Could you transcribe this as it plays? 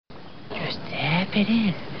tap it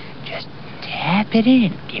in. Just tap it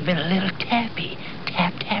in. Give it a little tappy.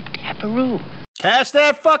 Tap, tap, taparoo. Cash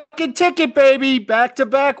that fucking ticket, baby.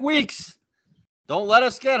 Back-to-back weeks. Don't let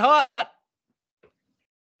us get hot.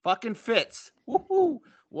 Fucking Fitz. Woohoo.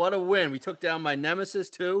 What a win. We took down my nemesis,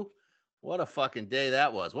 too. What a fucking day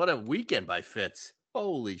that was. What a weekend by Fitz.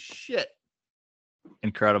 Holy shit.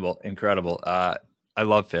 Incredible. I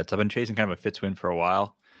love Fitz. I've been chasing kind of a Fitz win for a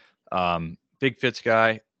while. Big Fitz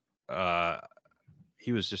guy.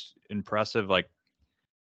 He was just impressive. Like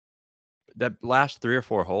that last 3 or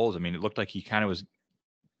 4 holes, I mean, it looked like he kind of was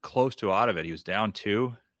close to out of it. He was down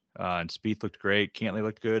 2, and Spieth looked great. Cantley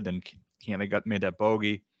looked good. Then Cantley made that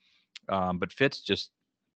bogey. But Fitz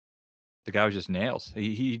the guy was just nails.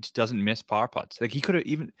 He just doesn't miss par putts. Like he could have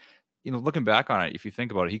even, looking back on it, if you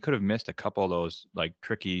think about it, he could have missed a couple of those like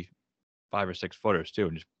tricky 5 or 6 footers too,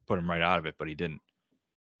 and just put him right out of it, but he didn't.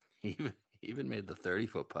 He even made the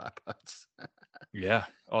 30-foot par putts. Yeah.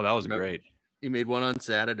 Oh, that was great. He made one on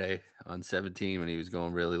Saturday on 17 when he was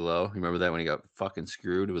going really low. You remember that when he got fucking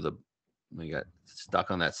screwed when he got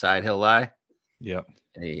stuck on that side hill lie? Yep.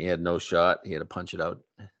 And he had no shot. He had to punch it out.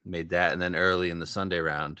 Made that, and then early in the Sunday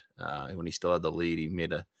round, when he still had the lead, he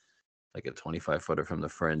made a 25-footer from the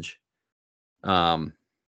fringe.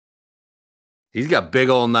 He's got big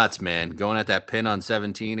old nuts, man. Going at that pin on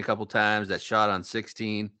 17 a couple times, that shot on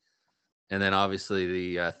 16, and then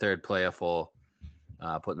obviously the third playoff hole,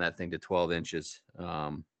 putting that thing to 12 inches.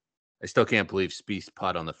 I still can't believe Spieth's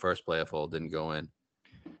putt on the first playoff hole didn't go in.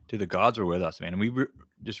 Dude, the gods were with us, man. And we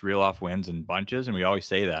just reel off wins in bunches, and we always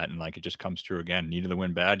say that, and like it just comes true again. Needed the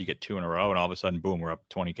win bad, you get 2 in a row, and all of a sudden, boom, we're up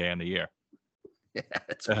 20K in the year. Yeah,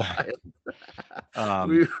 it's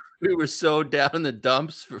wild. We were so down in the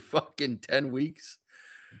dumps for fucking 10 weeks.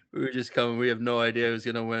 We were just coming. We have no idea who's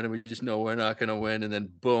gonna win, and we just know we're not gonna win. And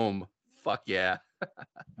then boom, fuck yeah.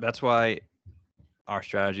 That's why our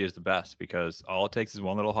strategy is the best, because all it takes is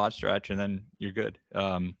one little hot stretch, and then you're good.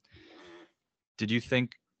 Did you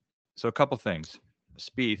think? So a couple things.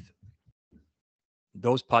 Spieth,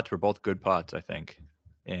 those putts were both good putts, I think.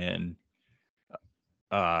 And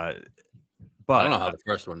but I don't know how the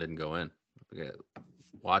first one didn't go in.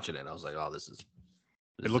 Watching it, I was like, oh, this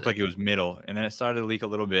it looked like it was middle, and then it started to leak a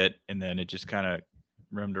little bit, and then it just kind of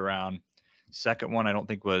rimmed around. Second one, I don't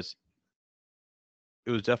think it was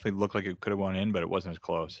definitely looked like it could have gone in, but it wasn't as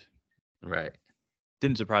close. Right.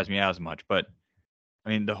 Didn't surprise me as much, but I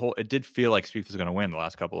mean, it did feel like Spieth was going to win the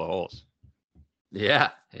last couple of holes. Yeah.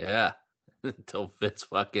 Until Fitz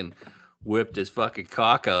fucking whipped his fucking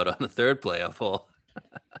cock out on the third playoff hole.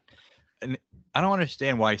 And I don't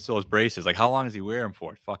understand why he still has braces. Like, how long does he wear them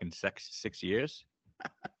for? Fucking 6 years?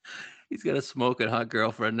 He's got a smoking hot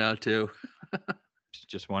girlfriend now, too.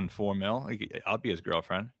 Just won $4 million. I'll be his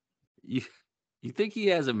girlfriend. You think he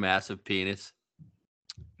has a massive penis?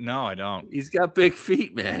 No, I don't. He's got big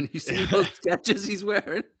feet, man. You see those sketches he's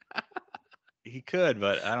wearing? He could,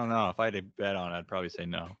 but I don't know. If I had to bet on it, I'd probably say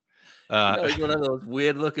no. He's one of those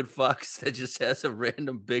weird-looking fucks that just has a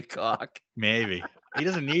random big cock. Maybe. He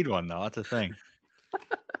doesn't need one, though. That's the thing.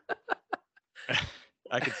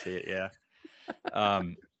 I could see it, yeah.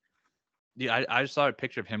 Yeah, I just saw a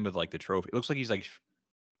picture of him with, like, the trophy. It looks like he's, like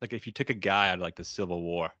if you took a guy out of, like, the Civil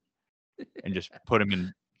War and just put him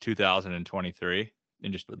in 2023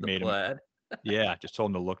 and just made him. Yeah, just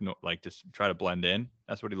told him to look like, just try to blend in.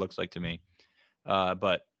 That's what he looks like to me.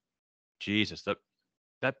 But Jesus,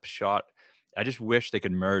 that shot, I just wish they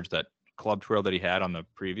could merge that club twirl that he had on the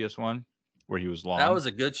previous one where he was long. That was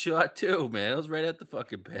a good shot too, man. It was right at the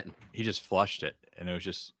fucking pin. He just flushed it, and it was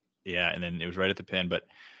just, yeah, and then it was right at the pin. But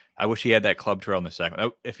I wish he had that club twirl in the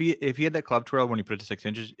second. If he had that club twirl when he put it to 6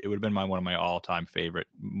 inches, it would have been one of my all-time favorite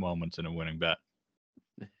moments in a winning bet.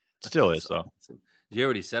 Still is, though. Did you hear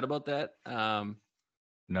what he said about that?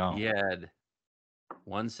 No. He had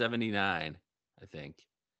 179, I think,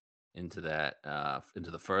 into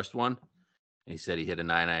the first one. And he said he hit a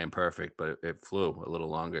 9-iron perfect, but it flew a little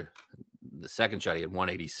longer. The second shot, he had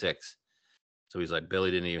 186. So he's like,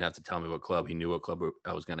 Billy didn't even have to tell me what club. He knew what club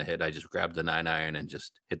I was going to hit. I just grabbed the 9-iron and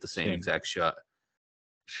just hit the same exact shot.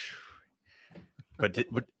 But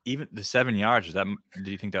even the 7 yards, do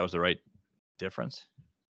you think that was the right difference?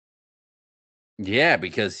 Yeah,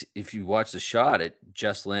 because if you watch the shot, it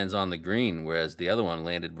just lands on the green, whereas the other one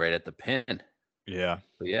landed right at the pin. Yeah.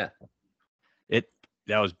 But yeah.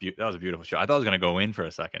 That was a beautiful shot. I thought it was going to go in for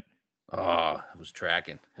a second. Oh, it was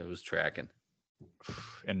tracking.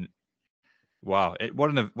 And wow,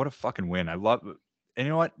 what a fucking win. I love it. And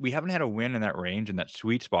you know what? We haven't had a win in that range, in that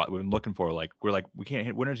sweet spot we've been looking for. We can't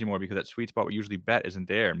hit winners anymore because that sweet spot we usually bet isn't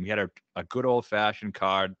there. And we had a good old fashioned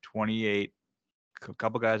card, 28 a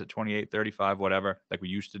couple guys at 28, 35, whatever, like we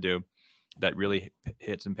used to do, that really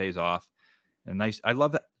hits and pays off. And nice. I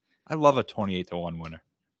love that. I love a 28-1 winner.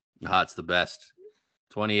 It's the best.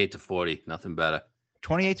 28-40, nothing better.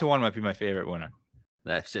 28-1 might be my favorite winner.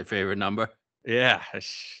 That's your favorite number? Yeah, it's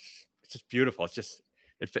just beautiful. It's just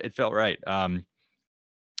it felt right.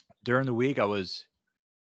 During the week, I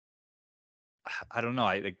don't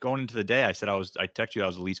know. Going into the day, I texted you I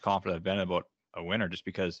was the least confident I've been about a winner, just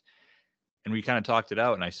because. And we kind of talked it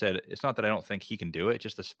out, and I said it's not that I don't think he can do it;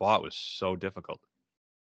 just the spot was so difficult.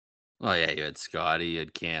 Oh yeah, you had Scotty, you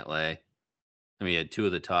had Cantlay. I mean, you had two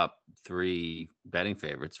of the top 3 betting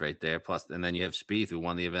favorites right there. Plus, and then you have Spieth, who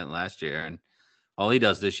won the event last year, and all he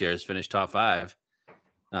does this year is finish top 5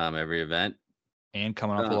 every event. And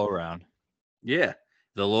coming off a low round. Yeah,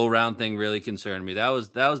 the low round thing really concerned me. That was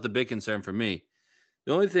the big concern for me.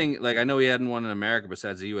 The only thing, like, I know he hadn't won in America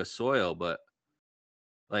besides the U.S. soil, but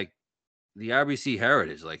like the RBC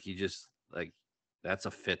Heritage, like he just like that's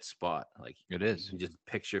a fit spot. Like It is. You can just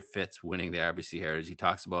picture Fitz winning the RBC Heritage. He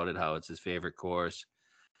talks about it, how it's his favorite course.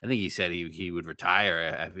 I think he said he would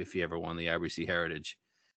retire if he ever won the RBC Heritage.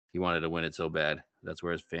 He wanted to win it so bad. That's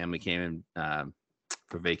where his family came in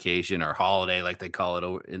for vacation or holiday, like they call it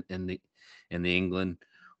over in the England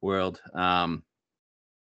world. I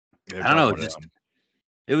don't know.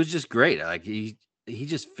 It was just great. Like he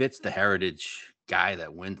just fits the heritage guy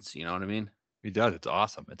that wins. You know what I mean? He does. It's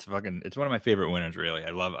awesome. It's one of my favorite winners, really. I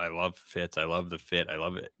love Fitz. I love the fit. I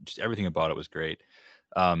love it. Just everything about it was great.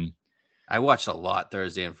 I watched a lot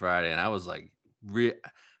Thursday and Friday, and I was like,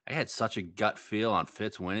 I had such a gut feel on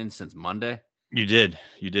Fitz winning since Monday. You did.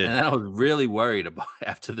 And I was really worried about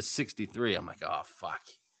after the 63. I'm like, oh fuck,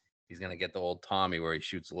 he's gonna get the old Tommy where he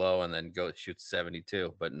shoots low and then shoots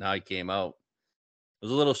 72. But now he came out. It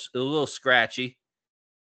was a little scratchy,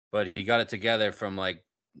 but he got it together from like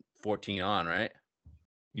 14 on, right?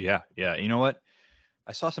 Yeah. You know what?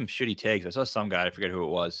 I saw some shitty takes. I saw some guy, I forget who it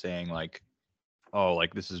was, saying like, "Oh,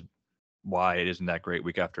 like this is why it isn't that great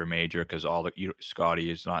week after a major, because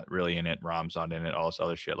Scotty is not really in it, Rahm's not in it, all this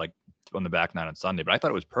other shit like on the back nine on Sunday." But I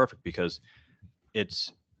thought it was perfect because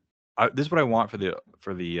this is what I want for the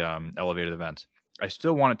elevated events. I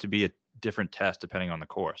still want it to be a different test depending on the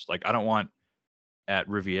course. Like I don't want at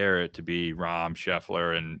Riviera to be Rahm,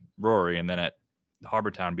 Scheffler, and Rory, and then at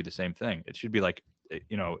Harbortown be the same thing. It should be like,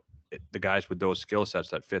 the guys with those skill sets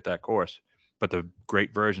that fit that course, but the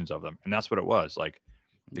great versions of them. And that's what it was. Like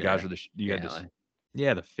the guys with the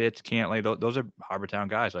Fitz, Cantlay, those are Harbortown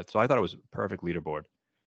guys. So I thought it was a perfect leaderboard.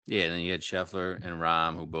 Yeah, and then you had Scheffler and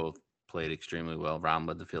Rahm, who both played extremely well. Rahm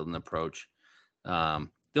led the field in approach.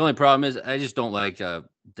 The only problem is I just don't like a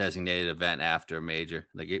designated event after a major.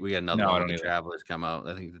 Like we got another one with the Travelers come out.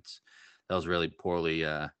 I think that was really poorly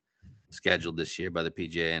scheduled this year by the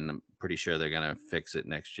PGA, and I'm pretty sure they're gonna fix it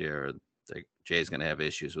next year. Like Jay's gonna have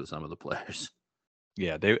issues with some of the players.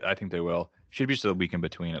 Yeah, I think they will. Should be still a week in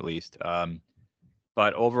between at least.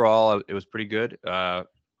 But overall, it was pretty good. I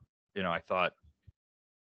thought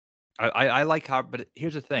I like but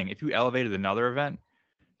here's the thing: if you elevated another event,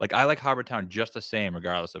 like I like Harbortown just the same,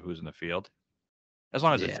 regardless of who's in the field, as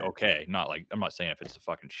long as it's okay. Not like I'm not saying if it's the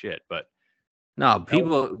fucking shit, but no,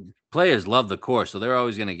 players love the course, so they're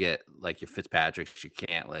always gonna get like your Fitzpatricks, your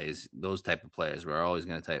Cantlays, those type of players. Are always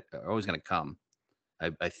gonna come. I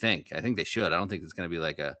think they should. I don't think it's gonna be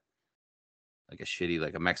like a shitty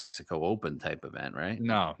like a Mexico Open type event, right?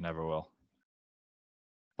 No, never will.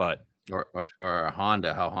 But or a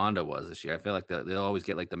Honda, how Honda was this year. I feel like they'll always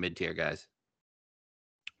get like the mid tier guys.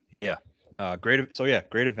 Yeah, great. So yeah,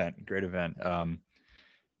 great event.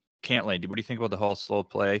 Cantlay, what do you think about the whole slow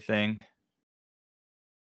play thing?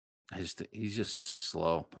 He's just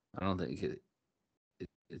slow. I don't think it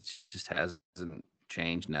just hasn't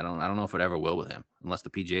changed, and I don't know if it ever will with him unless the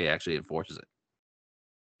PGA actually enforces it.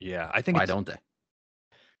 Yeah, I think why don't they?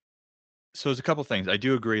 So there's a couple things. I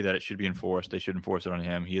do agree that it should be enforced. They should enforce it on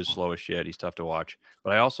him. He is slow as shit. He's tough to watch.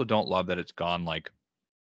 But I also don't love that it's gone like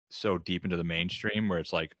so deep into the mainstream where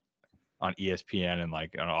it's like on ESPN and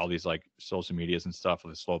like on all these like social medias and stuff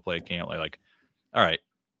with the slow play Cantlay. Like, all right,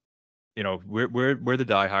 we're the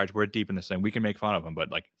diehards. We're deep in this thing. We can make fun of him,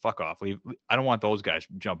 but like, fuck off. I don't want those guys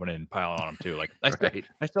jumping in and piling on him too. Like,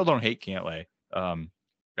 I still don't hate Cantlay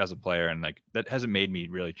as a player, and like that hasn't made me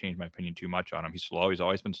really change my opinion too much on him. He's slow. He's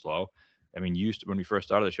always been slow. I mean, when we first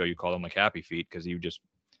started the show, you called him like Happy Feet because he would just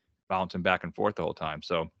bounce him back and forth the whole time.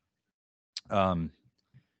 So,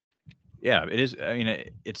 yeah, it is. I mean,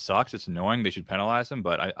 it sucks. It's annoying. They should penalize him,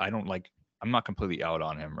 but I don't like. I'm not completely out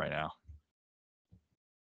on him right now.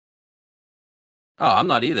 Oh, I'm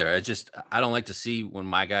not either. I don't like to see when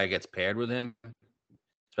my guy gets paired with him,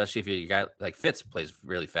 especially if you got like Fitz plays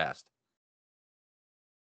really fast.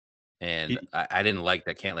 And I didn't like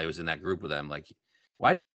that Cantlay was in that group with them. Like,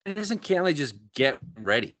 why doesn't Cantlay just get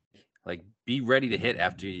ready? Like, be ready to hit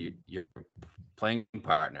after your playing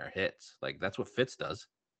partner hits. Like, that's what Fitz does.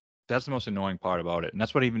 That's the most annoying part about it. And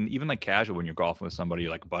that's what even like casual when you're golfing with somebody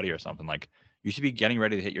like a buddy or something, like you should be getting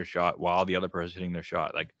ready to hit your shot while the other person's hitting their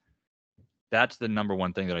shot. Like that's the number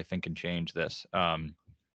one thing that I think can change this. And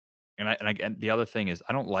the other thing is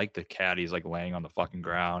I don't like the caddies like laying on the fucking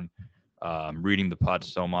ground, reading the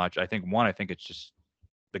putts so much. I think it's just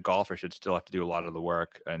the golfer should still have to do a lot of the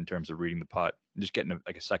work in terms of reading the putt, and just getting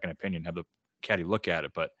a second opinion, have the caddy look at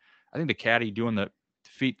it. But I think the caddy doing the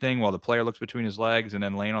feet thing while the player looks between his legs and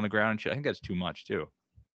then laying on the ground and shit, I think that's too much too.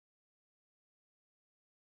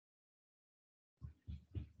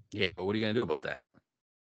 Yeah, but what are you gonna do about that?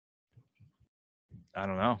 I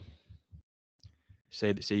don't know.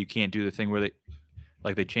 Say you can't do the thing where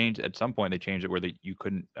they changed at some point. They changed it where you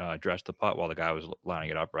couldn't dress the putt while the guy was lining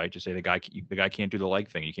it up, right? Just say the guy can't do the leg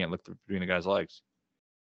thing. You can't look between the guy's legs.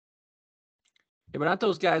 Yeah, but aren't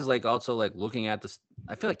those guys like also like looking at this?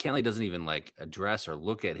 I feel like Cantlay doesn't even like address or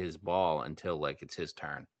look at his ball until like it's his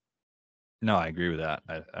turn. No, I agree with that.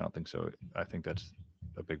 I don't think so. I think that's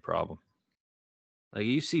a big problem. Like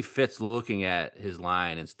you see Fitz looking at his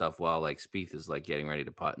line and stuff while like Spieth is like getting ready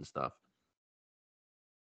to putt and stuff.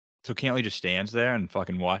 So Cantlay just stands there and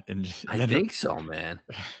fucking what? I think so, man.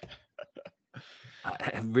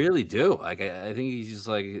 I really do. Like I think he's just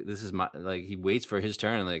like, this is my, like he waits for his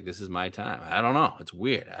turn. Like this is my time. I don't know. It's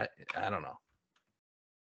weird. I don't know.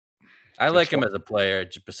 I like him as a player,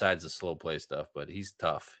 besides the slow play stuff, but he's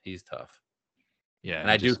tough. He's tough. Yeah,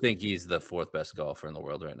 and I do think he's the fourth best golfer in the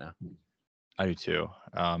world right now. I do too.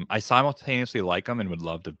 I simultaneously like him and would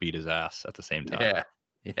love to beat his ass at the same time. Yeah,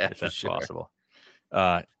 if that's possible.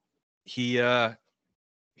 He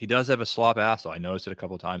does have a slop ass, though. I noticed it a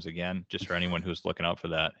couple of times again, just for anyone who's looking out for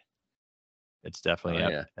that. It's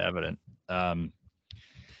definitely evident.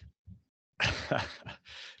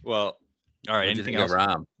 Well, all right. Anything else?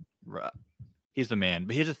 Rahm? He's the man.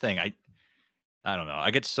 But here's the thing. I don't know.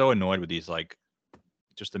 I get so annoyed with these, like,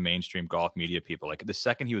 just the mainstream golf media people. Like, the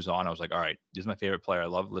second he was on, I was like, all right, this is my favorite player. I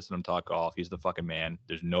love listening to him talk golf. He's the fucking man.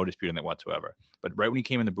 There's no disputing that whatsoever. But right when he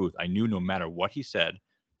came in the booth, I knew no matter what he said,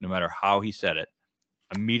 no matter how he said it,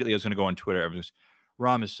 immediately I was going to go on Twitter. Everyone's,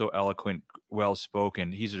 Rahm is so eloquent,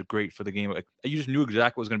 well-spoken. He's great for the game. Like, you just knew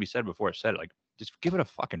exactly what was going to be said before it said it. Like, just give it a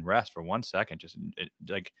fucking rest for 1 second. Just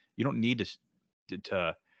like, you don't need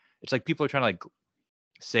to. It's like people are trying to like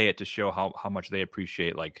say it to show how much they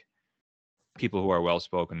appreciate like people who are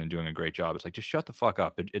well-spoken and doing a great job. It's like, just shut the fuck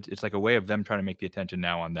up. It's like a way of them trying to make the attention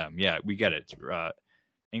now on them. Yeah, we get it.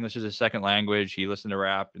 English is a second language. He listened to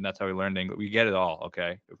rap, and that's how he learned English. We get it all.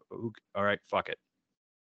 Okay. All right. Fuck it.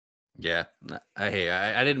 Yeah, I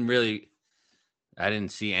didn't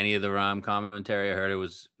see any of the Rahm commentary. I heard it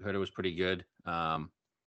was pretty good. I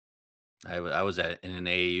was at an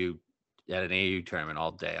AAU tournament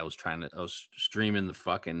all day. I was streaming the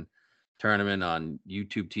fucking tournament on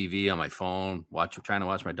YouTube TV on my phone, trying to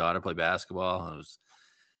watch my daughter play basketball.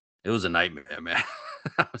 It was a nightmare, man.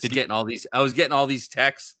 I was getting all these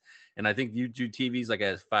texts. And I think YouTube TV's like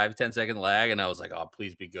a 5-10 second lag, and I was like, "Oh,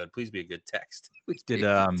 please be good. Please be a good text." Did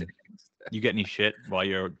you get any shit while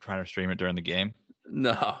you're trying to stream it during the game?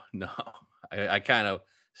 No. I kind of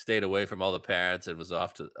stayed away from all the parents and was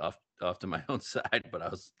off to my own side.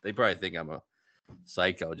 But they probably think I'm a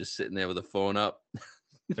psycho, just sitting there with the phone up.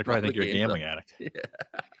 They probably think you're a gambling addict. Yeah.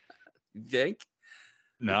 You think?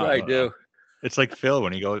 No, I do. It's like Phil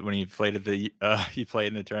when he played in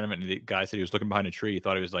the tournament, and the guy said he was looking behind a tree. He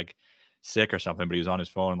thought he was like sick or something, but he was on his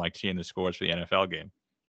phone like seeing the scores for the NFL game.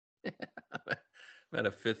 I'm at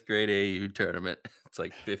a 5th grade AAU tournament. It's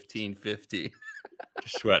like 15-15.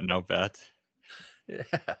 Just sweating no bets. Yeah,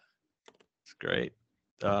 it's great.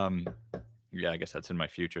 Yeah, I guess that's in my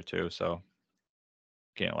future too. So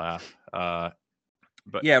can't laugh. But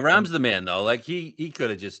yeah, Rahm's the man though. Like he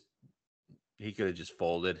could have just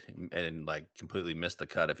folded and like completely missed the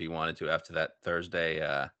cut if he wanted to after that Thursday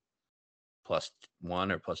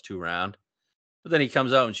 +1 or +2 round. But then he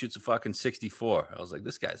comes out and shoots a fucking 64. I was like,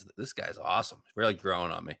 this guy's awesome. He's really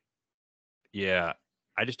growing on me. Yeah,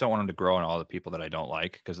 I just don't want him to grow on all the people that I don't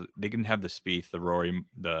like, because they can have the Spieth, the Rory,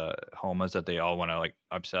 the Homas that they all want to like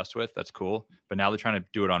obsessed with. That's cool. But now they're trying to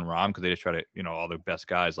do it on Rahm because they just try to, all the best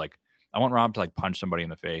guys. Like, I want Rahm to like punch somebody in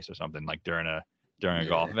the face or something like during a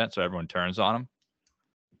golf event, so everyone turns on him.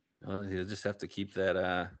 Well, he'll just have to keep that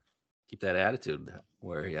attitude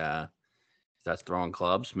where he starts throwing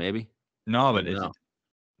clubs, maybe. No, but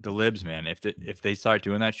the libs, man. If they start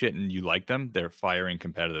doing that shit and you like them, they're firing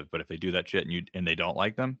competitive. But if they do that shit and they don't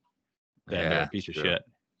like them, then they're a piece of shit.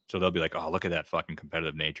 So they'll be like, oh, look at that fucking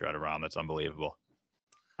competitive nature out of Ron. That's unbelievable.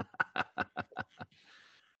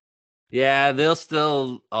 Yeah, they'll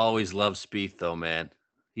still always love Spieth though, man.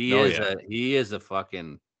 He is a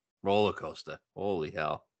fucking roller coaster. Holy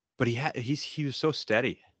hell. But he was so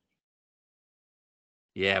steady.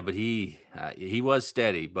 Yeah, but he was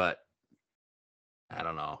steady, but I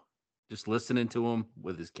don't know. Just listening to him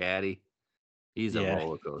with his caddy, he's a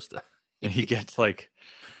roller coaster. And he gets like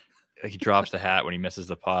he drops the hat when he misses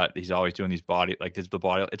the putt. He's always doing these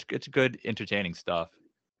it's good entertaining stuff.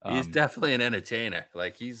 He's definitely an entertainer.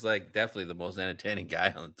 Like he's like definitely the most entertaining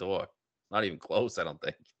guy on the tour. Not even close, I don't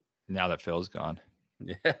think. Now that Phil's gone.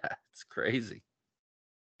 Yeah, it's crazy.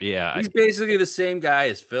 Yeah. He's basically the same guy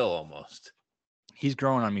as Phil almost. He's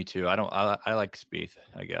growing on me too. I like Spieth,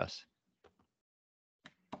 I guess.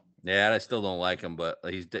 Yeah, I still don't like him, but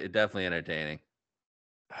he's definitely entertaining.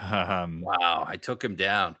 Wow, I took him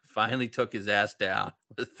down. Finally took his ass down.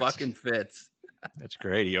 It fucking fits. That's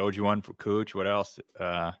great. He owed you one for Cooch. What else?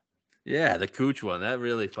 Yeah, the Cooch one. That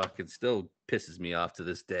really fucking still pisses me off to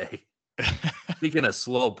this day. Speaking of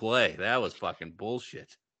slow play, that was fucking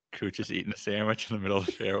bullshit. Cooch is eating a sandwich in the middle of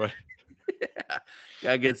the fairway. Yeah.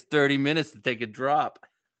 Guy gets 30 minutes to take a drop.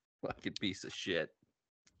 Fucking piece of shit.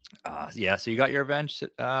 Yeah, so you got your revenge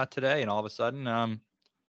today, and all of a sudden, a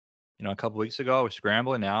couple weeks ago I was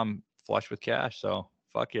scrambling. Now I'm flush with cash. So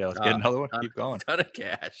fuck yeah, let's get another one. Keep going. Ton of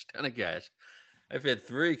cash. I've had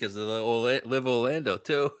 3 because of the Live Orlando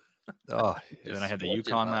too. Oh, and then I had the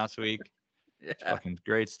Yukon last week. Yeah. It's fucking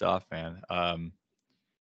great stuff, man.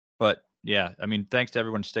 But yeah, I mean, thanks to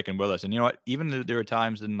everyone sticking with us. And you know what? Even there were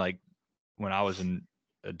times when I was in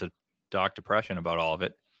dark depression about all of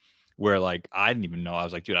it, where like I didn't even know. I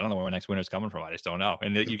was like, dude, I don't know where my next winner's coming from. I just don't know.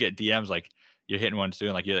 And you get DMs like you're hitting one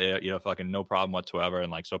soon, like you know, fucking no problem whatsoever.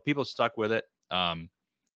 And like so people stuck with it.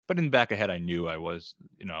 But in the back of head, I knew I was,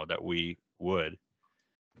 that we would.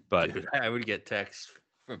 But dude, I would get texts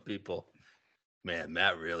from people. Man,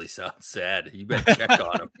 Matt really sounds sad. You better check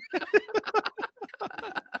on him.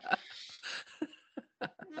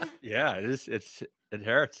 Yeah, it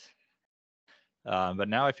hurts. But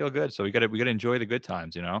now I feel good. So we gotta enjoy the good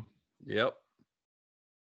times, Yep.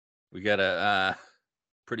 We got a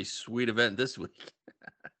pretty sweet event this week.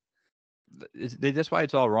 That's why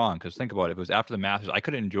it's all wrong. Because think about it. If it was after the Masters, I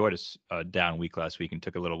could have enjoyed a down week last week and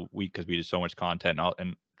took a little week because we did so much content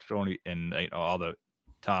and all the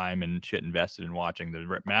time and shit invested in watching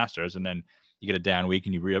the Masters, and then you get a down week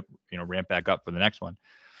and you ramp back up for the next one.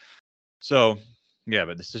 So yeah,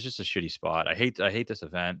 but this is just a shitty spot. I hate this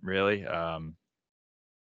event really.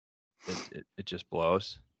 It just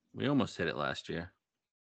blows. We almost hit it last year.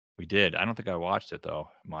 We did. I don't think I watched it though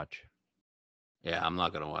much. Yeah, I'm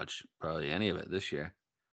not gonna watch probably any of it this year.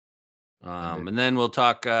 And then we'll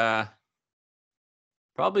talk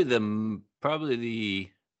probably the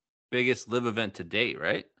biggest live event to date,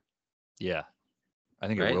 right? Yeah, I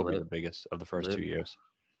think it will be the biggest of the first 2 years.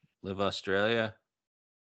 Live Australia.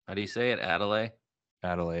 How do you say it? Adelaide.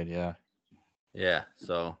 Yeah. Yeah.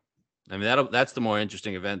 So, I mean that's the more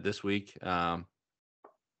interesting event this week. I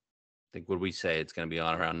think what we say it's going to be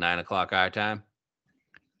on around 9:00 our time.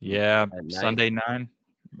 Yeah, Sunday 9.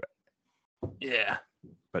 Yeah,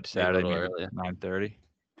 but Saturday maybe 9:30.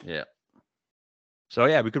 Yeah. So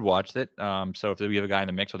yeah, we could watch it. So if we have a guy in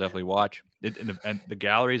the mix, we'll definitely watch it. And the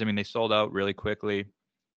galleries, I mean, they sold out really quickly.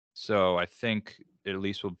 So I think it at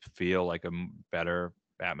least will feel like a better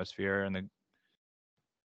atmosphere. And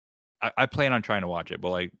I plan on trying to watch it, but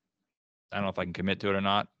like, I don't know if I can commit to it or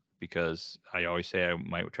not because I always say I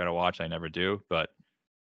might try to watch. I never do, but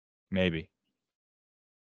maybe.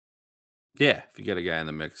 Yeah, if you get a guy in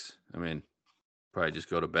the mix, I mean, probably just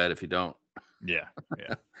go to bed if you don't. Yeah.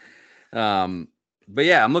 But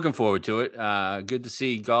yeah, I'm looking forward to it. Good to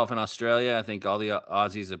see golf in Australia. I think all the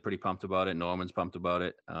Aussies are pretty pumped about it. Norman's pumped about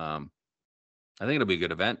it. I think it'll be a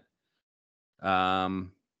good event.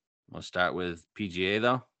 We'll start with PGA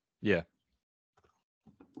though. Yeah.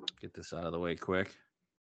 Get this out of the way quick.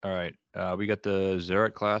 All right. We got the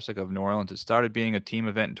Zurich Classic of New Orleans. It started being a team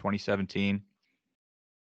event in 2017.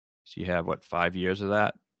 So you have 5 years of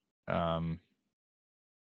that.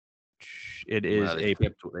 It is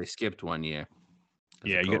they skipped 1 year.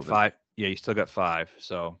 Yeah, you get 5. Yeah, you still got 5.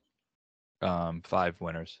 So 5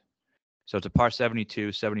 winners. So it's a par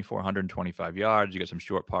 72, 7,425 yards. You got some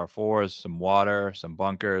short par 4s, some water, some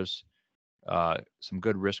bunkers, some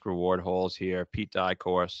good risk reward holes here. Pete Dye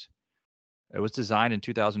course. It was designed in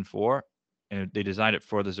 2004, and they designed it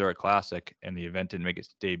for the Zurich Classic, and the event didn't make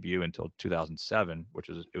its debut until 2007,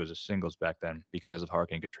 it was a singles back then because of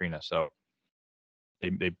Hurricane Katrina. So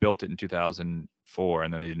they built it in 2004,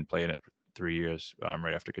 and then they didn't play in it for 3 years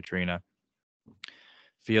right after Katrina.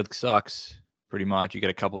 Field sucks pretty much. You get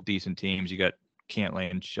a couple decent teams. You got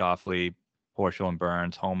Cantley and Shoffley, Horschel and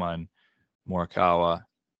Burns, Homa and Morikawa,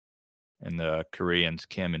 and the Koreans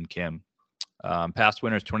Kim and Kim. Past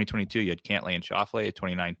winners 2022, you had Cantley and Shoffley at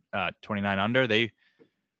 29 under. They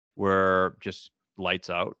were just lights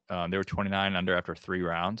out. They were 29 under after 3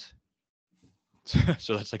 rounds.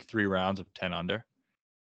 So that's like 3 rounds of 10 under.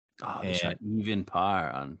 Oh, they shot even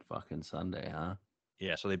par on fucking Sunday, huh?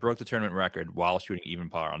 Yeah, so they broke the tournament record while shooting even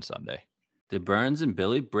par on Sunday. Did Burns and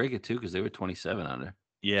Billy break it too? Because they were 27 under.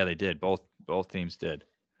 Yeah, they did. Both teams did.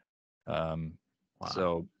 Wow.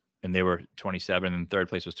 So, and they were 27, and third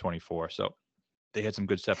place was 24. So they had some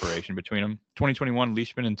good separation between them. 2021,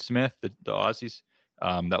 Leishman and Smith, the Aussies.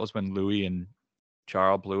 That was when Louis and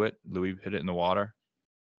Charles blew it. Louis hit it in the water.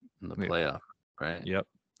 In the playoff, right? Yep.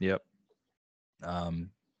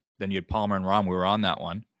 Then you had Palmer and Rahm. We were on that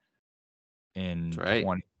one in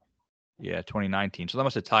 2019. So they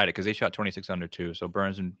must have tied it because they shot 26 under too. So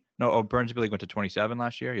Burns and Billy went to 27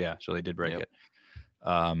 last year. Yeah, so they did break it.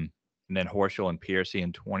 And then Horschel and Piercy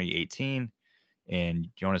in 2018, and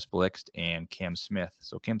Jonas Blixt and Cam Smith.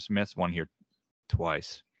 So Cam Smith won here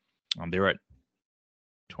twice. They were at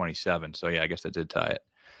 27. So yeah, I guess that did tie it.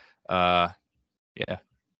 Yeah.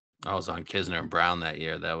 I was on Kisner and Brown that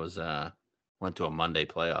year. That was went to a Monday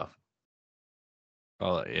playoff.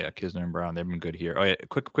 Oh yeah, Kisner and Brown, they've been good here. Oh yeah,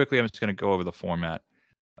 quickly, I'm just gonna go over the format.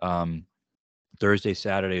 Thursday,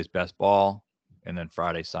 Saturday is best ball, and then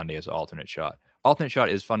Friday, Sunday is alternate shot. Alternate shot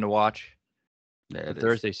is fun to watch. Yeah, the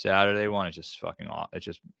Thursday, Saturday one is just fucking it's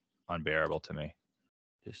just unbearable to me.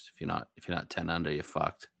 Just if you're not 10 under, you're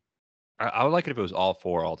fucked. I would like it if it was all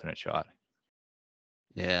 4 alternate shot.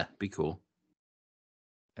 Yeah, be cool.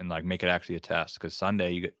 And like make it actually a test, because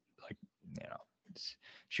Sunday you get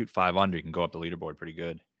shoot 5 under, you can go up the leaderboard pretty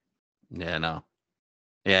good. Yeah, no.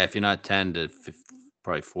 Yeah, if you're not 10 to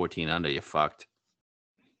probably 14 under, you're fucked.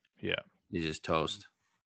 Yeah. You just toast.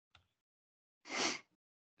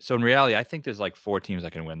 So in reality, I think there's like 4 teams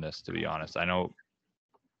that can win this, to be honest. I know.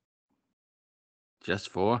 Just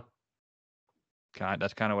 4?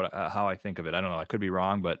 That's kind of what how I think of it. I don't know. I could be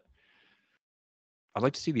wrong, but I'd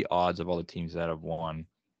like to see the odds of all the teams that have won.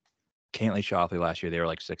 Cantley, Shoffley last year, they were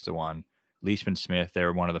like 6-1. Leishman, Smith, they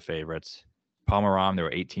were one of the favorites. Palmer, Rahm, they were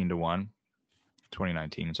 18-1,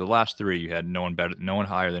 2019. So the last 3, you had no one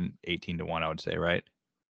higher than 18-1, I would say, right?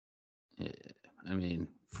 Yeah, I mean,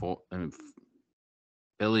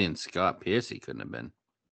 Billy and Scott Piercy couldn't have been.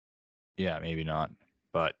 Yeah, maybe not.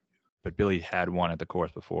 But Billy had won at the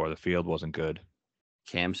course before. The field wasn't good.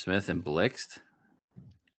 Cam Smith and Blixt?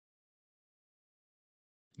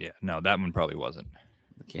 Yeah, no, that one probably wasn't.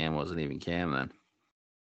 Cam wasn't even Cam then.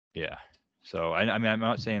 Yeah. So, I mean, I'm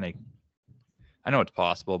not saying I know it's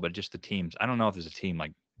possible, but just the teams. I don't know if there's a team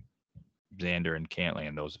like Xander and Cantley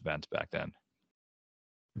in those events back then.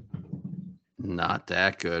 Not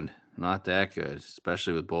that good. Not that good,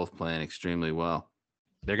 especially with both playing extremely well.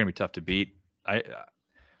 They're going to be tough to beat.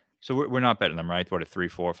 So we're not betting them, right? What, a 3,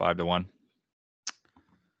 4, 5-1?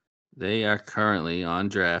 They are currently on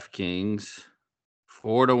DraftKings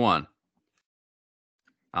 4-1.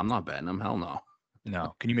 I'm not betting them. Hell no.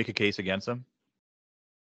 No. Can you make a case against them?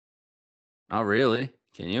 Not really.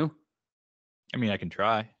 Can you? I mean, I can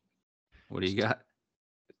try. What do you got?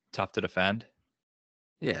 Tough to defend.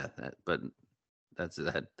 Yeah, but that's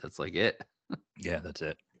like it. Yeah, that's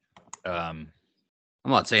it. I'm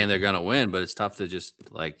not saying they're gonna win, but it's tough to just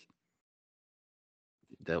like.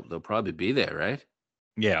 They'll probably be there, right?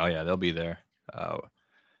 Yeah, oh yeah, they'll be there. All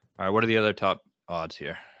right, what are the other top odds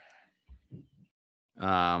here?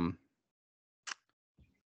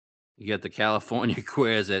 You get the California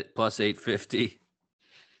Quiz at plus 850.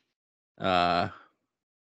 What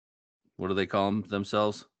do they call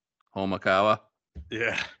themselves? Homakawa?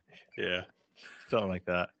 Yeah, something like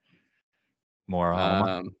that.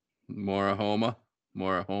 Morahoma.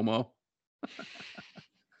 Morahomo.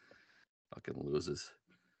 Fucking loses.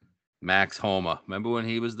 Max Homa. Remember when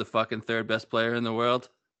he was the fucking 3rd best player in the world,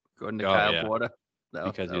 according to Kyle Porter?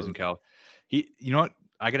 Because he was in Cal. You know what?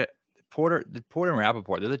 I got Porter and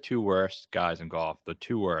Rappaport. They're the 2 worst guys in golf. The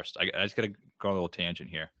 2 worst. I just got to go on a little tangent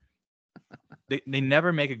here. They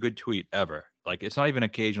never make a good tweet ever. Like, it's not even an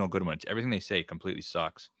occasional good one. It's everything they say completely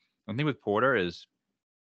sucks. The thing with Porter is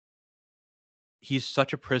he's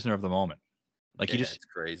such a prisoner of the moment. Like, it's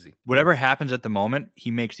crazy. Whatever happens at the moment, he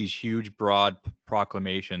makes these huge, broad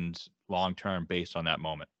proclamations long term based on that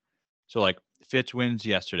moment. So like Fitz wins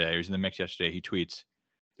yesterday. He was in the mix yesterday. He tweets,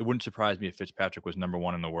 "It wouldn't surprise me if Fitzpatrick was number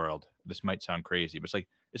 1 in the world." This might sound crazy, but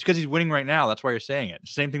it's because he's winning right now. That's why you're saying it.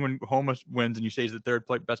 Same thing when Holmes wins and you say he's the third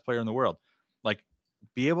best player in the world. Like,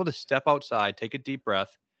 be able to step outside, take a deep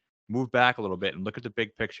breath, move back a little bit, and look at the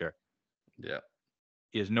big picture. Yeah.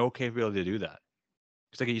 He has no capability to do that.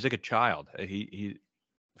 He's like a child.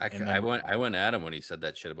 I went at him when he said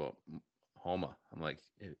that shit about Homa. I'm like,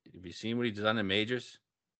 have you seen what he's done in majors?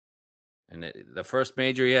 And the first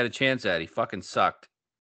major he had a chance at, he fucking sucked.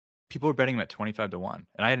 People were betting him at 25-1,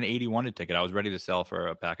 and I had an 81 ticket. I was ready to sell for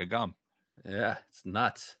a pack of gum. Yeah, it's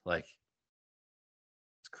nuts. Like,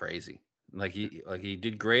 it's crazy. Like he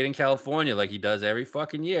did great in California, like he does every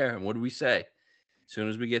fucking year. And what do we say? As soon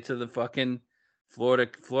as we get to the fucking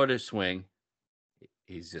Florida swing,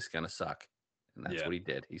 he's just gonna suck. And that's what he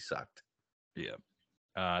did. He sucked. Yeah.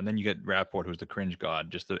 And then you get Rapport, who's the cringe god.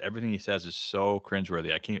 Just everything he says is so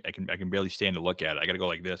cringeworthy. I can barely stand to look at it. I got to go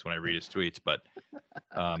like this when I read his tweets. But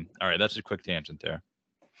all right, that's a quick tangent there.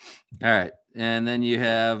 All right, and then you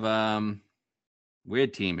have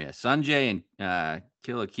weird team here: Sanjay and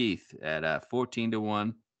Killer Keith at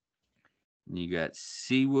 14-1. And you got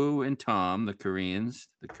Siwoo and Tom, the Koreans,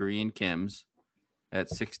 the Korean Kims, at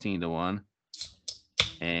 16-1,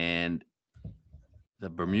 and the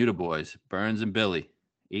Bermuda boys, Burns and Billy,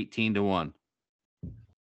 18-1.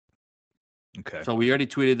 Okay. So we already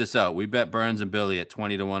tweeted this out. We bet Burns and Billy at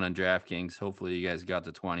 20-1 on DraftKings. Hopefully you guys got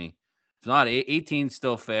the 20. If not, 18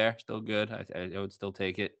 still fair, still good. I would still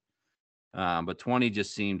take it. But 20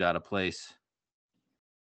 just seemed out of place.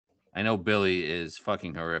 I know Billy is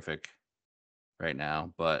fucking horrific right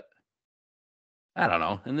now, but I don't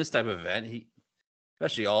know. In this type of event,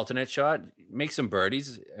 especially alternate shot, make some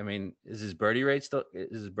birdies. I mean, is his birdie rate still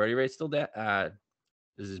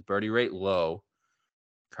low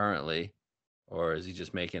currently, or is he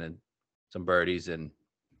just making some birdies and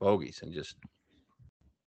bogeys and just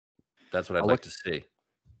that's what I'd like to see.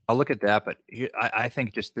 I'll look at that, but I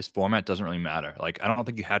think just this format doesn't really matter. Like, I don't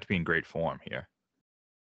think you have to be in great form here.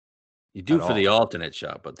 You do for the alternate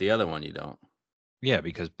shot, but the other one you don't. Yeah,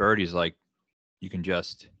 because birdies, like, you can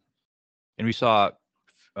just, and we saw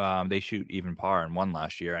they shoot even par and won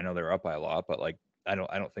last year. I know they were up by a lot, but like, I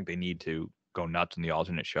don't think they need to go nuts in the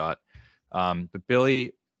alternate shot. But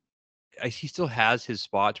Billy, he still has his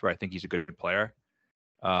spots where I think he's a good player.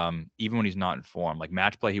 Even when he's not in form, like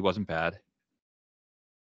match play, he wasn't bad.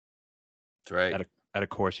 That's right. At a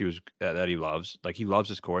course that he loves. Like, he loves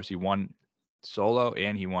his course. He won solo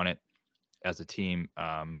and he won it as a team.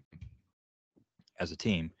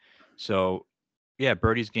 So yeah,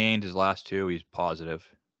 birdies gained his last 2. He's positive.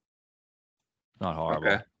 Not horrible.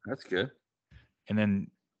 Okay, that's good. And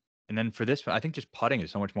then for this, I think just putting is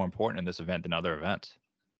so much more important in this event than other events.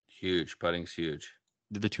 Huge. Putting's huge.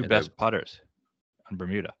 They're the 2 best putters on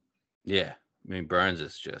Bermuda. Yeah. I mean, Burns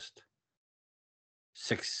is just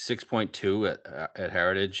 6.2 at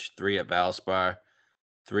Heritage, 3 at Valspar,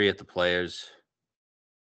 3 at the Players.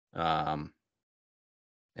 And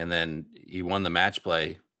then he won the match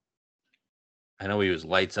play. I know he was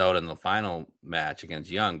lights out in the final match against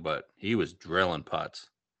Young, but he was drilling putts.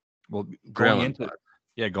 Well, going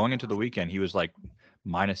into the weekend, he was like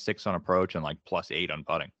 -6 on approach and like +8 on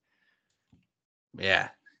putting. Yeah.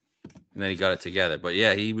 And then he got it together. But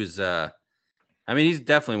yeah, he was he's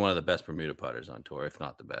definitely one of the best Bermuda putters on tour, if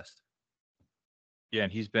not the best. Yeah,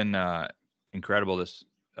 and he's been incredible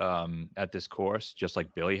at this course, just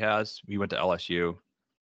like Billy has. He went to LSU.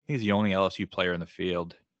 He's the only LSU player in the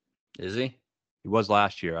field. Is he? He was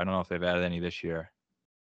last year. I don't know if they've added any this year.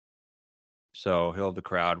 So he'll have the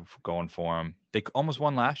crowd going for him. They almost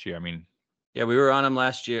won last year. I mean, yeah, we were on him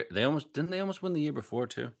last year. They almost win the year before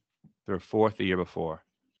too. They were 4th the year before.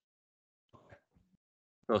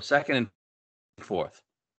 So 2nd and 4th.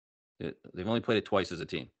 They've only played it twice as a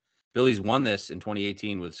team. Billy's won this in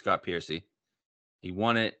 2018 with Scott Piercy. He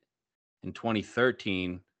won it in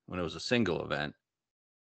 2013 when it was a single event.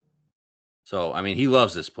 So, I mean, he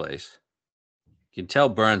loves this place. You can tell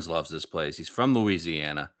Burns loves this place. He's from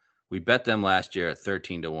Louisiana. We bet them last year at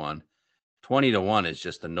 13-1. 20-1 is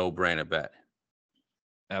just a no-brainer bet.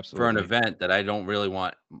 Absolutely. For an event that I don't really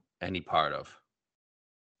want any part of.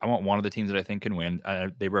 I want one of the teams that I think can win.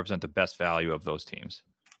 They represent the best value of those teams.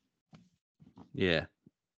 Yeah.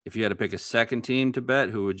 If you had to pick a second team to bet,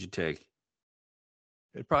 who would you take?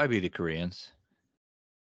 It'd probably be the Koreans.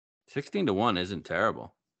 16-1 isn't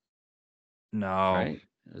terrible. No. Right?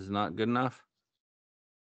 Is not good enough.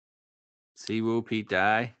 Siwoo, Pete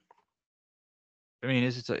Dye. I mean,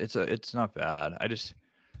 it's not bad.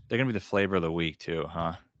 They're gonna be the flavor of the week too,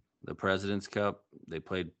 huh? the President's Cup. They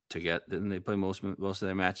played together. Didn't they play most of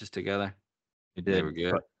their matches together? They They did. were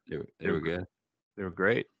good. but They were good. They were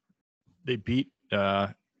great. They beat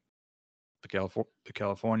the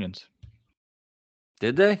Californians.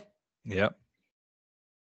 Did they? Yep.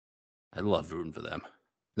 I love rooting for them.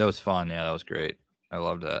 That was fun. Yeah, that was great. I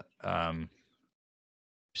loved that.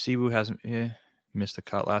 Sibu hasn't missed the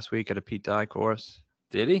cut last week at a Pete Dye course.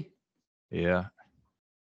 Did he? Yeah.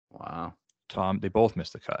 Wow. Tom, they both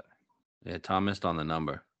missed the cut. Yeah, Tom missed on the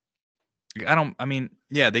number. I mean,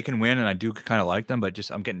 yeah, they can win, and I do kind of like them, but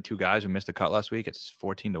just I'm getting two guys who missed the cut last week. It's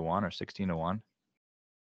 14-1 or 16-1.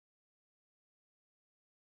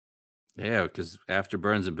 Yeah, because after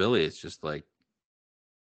Burns and Billy, it's just like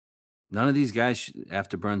none of these guys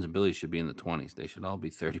after Burns and Billy should be in the 20s. They should all be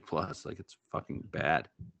 30 plus. Like it's fucking bad.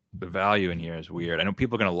 The value in here is weird. I know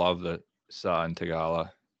people are gonna love the Sa and Tagala.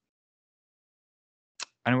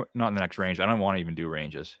 I know not in the next range. I don't want to even do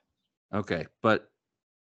ranges. Okay, but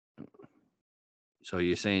so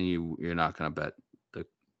you're saying you're not gonna bet the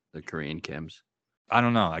Korean Kims? I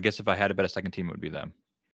don't know. I guess if I had to bet a second team, it would be them.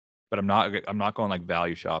 But I'm not going like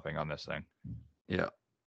value shopping on this thing. Yeah.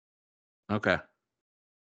 Okay.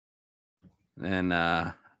 And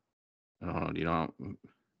I don't know.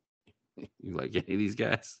 You like any of these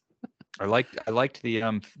guys? I liked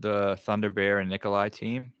the Thunder Bear and Nikolai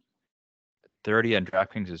team. 30 on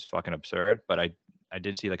DraftKings is fucking absurd, but I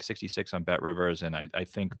did see like 66 on Bet Rivers, and I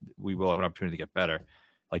think we will have an opportunity to get better.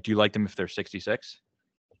 Like, do you like them if they're 66?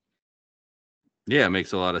 Yeah, it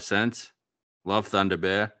makes a lot of sense. Love Thunder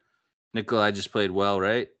Bear. Nikolai just played well,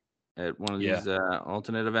 right? At one of these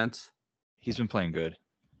alternate events. He's been playing good.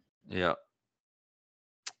 Yeah.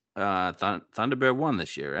 Thunder Bear won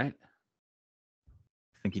this year, right?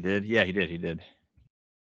 I think he did. Yeah, he did. He did.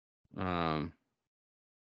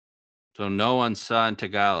 So no on Sa and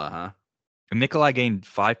Tagala, huh? And Nikolai gained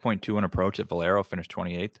 5.2 on approach at Valero, finished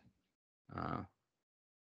 28th.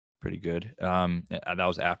 Pretty good. That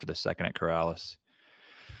was after the second at Corrales.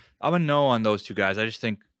 I'm a no on those two guys. I just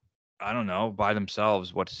think, I don't know, by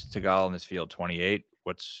themselves, what's Tagala in this field? 28.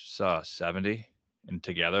 What's 70? And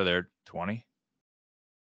together they're 20.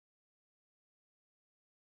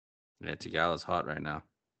 Yeah, Tagala's hot right now.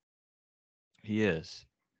 He is.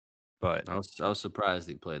 But I was surprised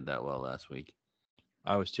he played that well last week.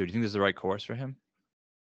 I was too. Do you think this is the right course for him?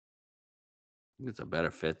 I think it's a better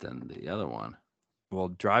fit than the other one. Well,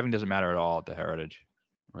 driving doesn't matter at all at the Heritage.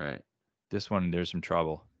 Right. This one, there's some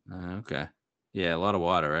trouble. Okay. Yeah, a lot of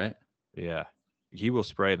water, right? Yeah. He will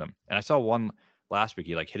spray them. And I saw one last week.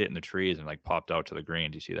 He like hit it in the trees and like popped out to the green.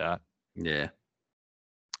 Do you see that? Yeah.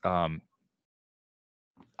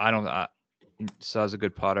 Sa's a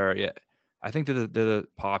good putter. Yeah. I think they're the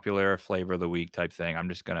popular flavor of the week type thing. I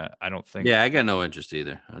don't think. Yeah, I got no interest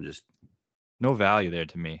either. No value there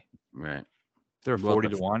to me. Right. They're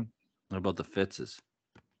 40-1. What about the Fitzes?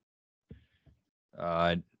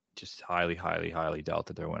 Just highly, highly, highly doubt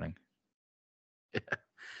that they're winning. Yeah.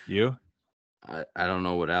 You? I don't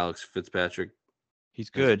know what Alex Fitzpatrick. He's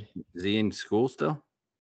good. Is he in school still?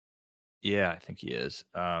 Yeah, I think he is.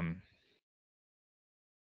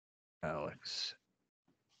 Alex.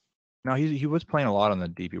 No, he was playing a lot on the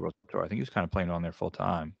DP World Tour. I think he was kind of playing on there full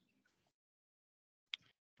time.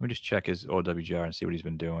 Let me just check his OWGR and see what he's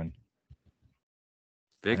been doing.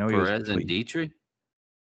 Vic Perez and Dietrich?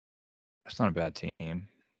 That's not a bad team.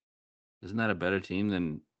 Isn't that a better team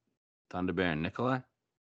than Thunder Bear and Nikolai?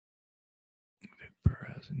 Vic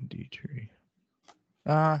Perez and Dietrich.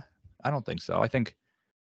 I don't think so. I think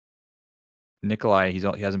Nikolai, he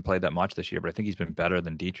hasn't played that much this year, but I think he's been better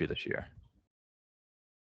than Dietrich this year.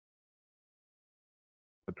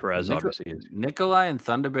 But Perez obviously is. Nikolai and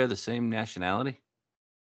Thunder Bear the same nationality?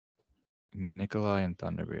 Nikolai and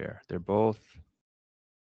Thunder Bear. They're both.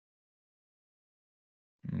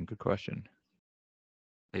 Good question.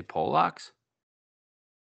 They Polacks?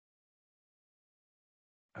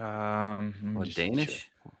 Or Danish?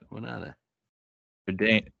 What are they?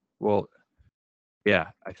 They're well,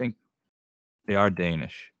 yeah, I think they are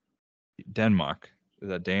Danish. Denmark. Is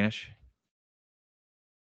that Danish?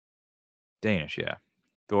 Danish, yeah.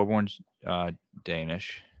 Thorborn's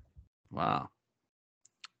Danish. Wow.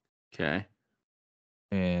 Okay.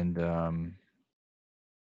 And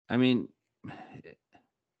I mean,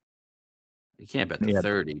 you can't bet the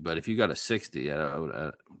 30, but if you got a 60,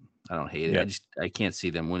 I don't hate it. Yeah. I can't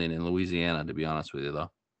see them winning in Louisiana, to be honest with you,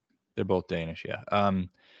 though. They're both Danish, yeah.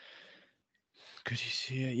 Could you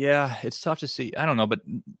see it? Yeah, it's tough to see. I don't know, but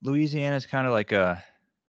Louisiana is kind of like has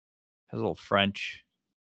a little French.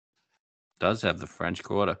 Does have the French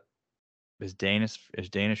Quarter. Is Danish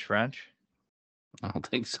French? I don't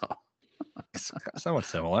think so. Somewhat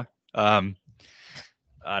similar.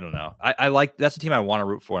 I don't know. I like that's the team I want to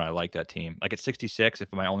root for, and I like that team. Like at 66,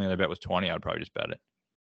 if my only other bet was 20, I would probably just bet it.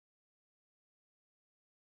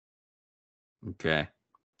 Okay.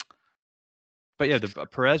 But yeah, the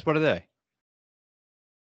Perez, what are they?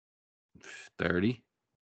 30.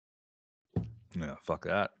 No, fuck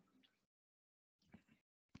that.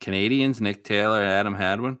 Canadians, Nick Taylor, Adam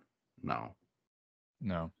Hadwin? No.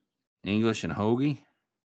 No, English and Hoagie?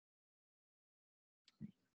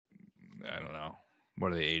 I don't know.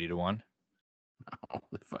 What are they, 80 to 1? Oh,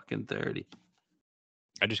 they're fucking 30.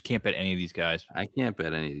 I just can't bet any of these guys. I can't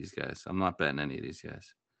bet any of these guys. I'm not betting any of these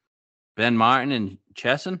guys. Ben Martin and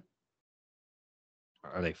Chesson?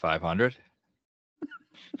 Are they 500?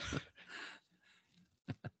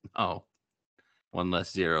 Oh, one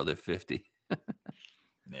less zero. They're 50.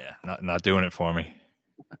 Yeah, not doing it for me.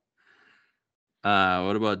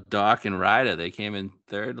 What about Doc and Ryder? They came in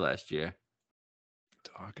third last year.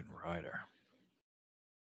 Doc and Ryder.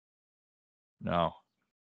 No.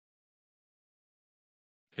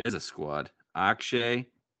 Here's a squad. Akshay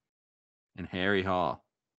and Harry Hall.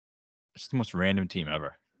 It's the most random team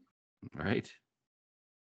ever. Right?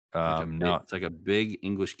 No. It's like a big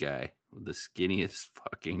English guy with the skinniest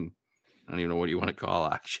fucking, I don't even know what you want to call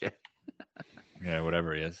Akshay. Yeah,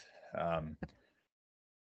 whatever he is.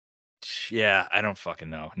 Yeah, I don't fucking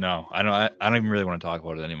know. No, I don't even really want to talk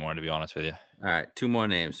about it anymore, to be honest with you. All right, two more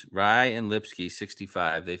names. Rye and Lipsky,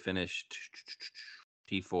 65. They finished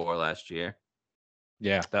T4 last year.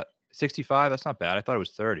 Yeah, that 65, that's not bad. I thought it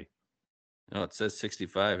was 30. No, it says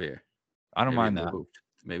 65 here. I don't mind that.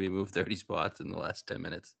 Maybe moved 30 spots in the last 10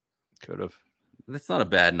 minutes. Could have. That's not a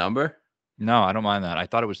bad number. No, I don't mind that. I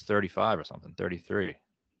thought it was 35 or something, 33.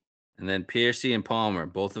 And then Piercy and Palmer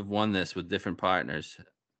both have won this with different partners.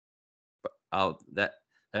 That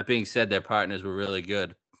being said, their partners were really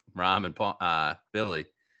good, Rom and Billy,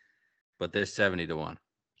 but they're 70 to 1.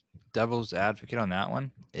 Devil's advocate on that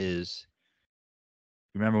one is,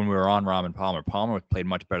 remember when we were on Rom and Palmer? Palmer played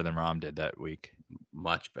much better than Rom did that week.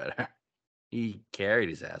 Much better. He carried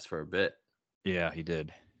his ass for a bit. Yeah, he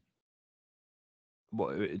did. Well,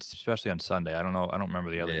 it's especially on Sunday. I don't know. I don't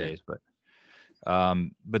remember the other days, but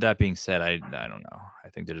that being said, I don't know. I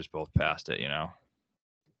think they're just both past it, you know.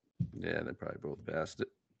 Yeah, they probably both passed it.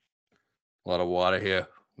 A lot of water here.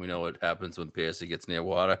 We know what happens when Piercy gets near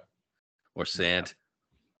water or sand.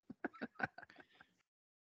 Yeah.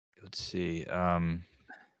 Let's see. All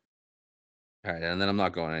right, and then I'm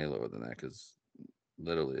not going any lower than that because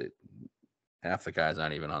literally half the guys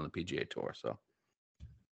aren't even on the PGA Tour. So,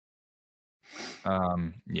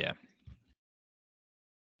 yeah.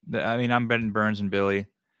 I mean, I'm betting Burns and Billy.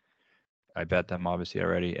 I bet them obviously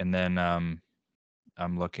already, and then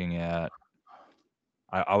I'm looking at.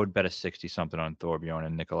 I would bet a 60 something on Thorbjorn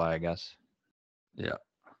and Nikolai, I guess. Yeah.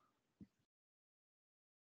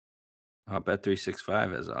 I'll bet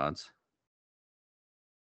 365 as odds.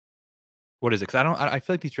 What is it? Because I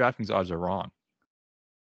feel like these DraftKings odds are wrong.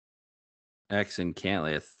 X and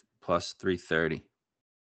Cantley at plus 330.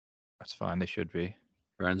 That's fine. They should be.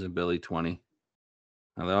 Burns and Billy 20.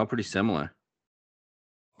 Now they're all pretty similar.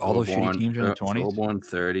 All those shitty teams are in the 20s? Solborn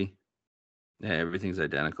 30. Yeah, everything's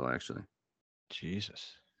identical, actually.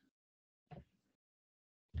 Jesus.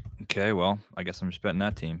 Okay, well, I guess I'm just betting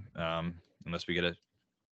that team. Unless we get a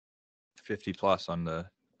 50 plus on the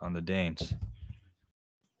Danes.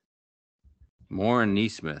 Moore and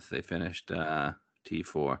Neesmith, they finished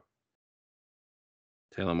T4.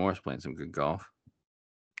 Taylor Moore's playing some good golf.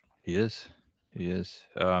 He is.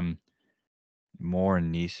 Moore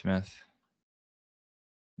and Neesmith.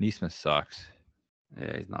 Neesmith sucks.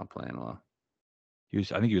 Yeah, he's not playing well. I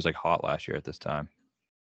think he was like hot last year at this time.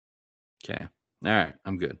 Okay. All right.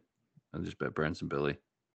 I'm good. I'll just bet Burns and Billy.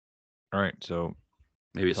 All right. So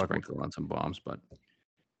maybe a sprinkle on some bombs, but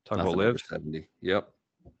talk about live 70. Yep.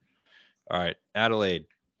 All right. Adelaide.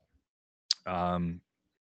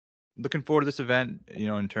 Looking forward to this event, you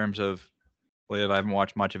know, in terms of live. I haven't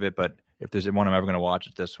watched much of it, but if there's one I'm ever going to watch,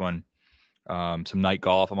 it's this one. Some night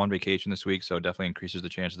golf. I'm on vacation this week, so it definitely increases the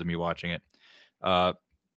chances of me watching it. The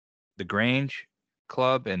Grange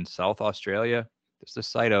Club in South Australia. It's the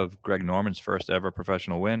site of Greg Norman's first ever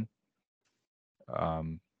professional win.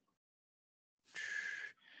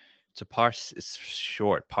 It's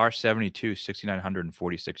short, par 72,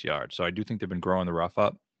 6,946 yards. So I do think they've been growing the rough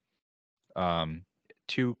up.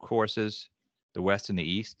 Two courses, the west and the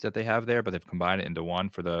east that they have there, but they've combined it into one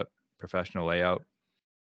for the professional layout.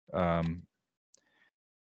 Norman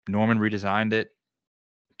redesigned it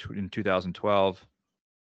in 2012.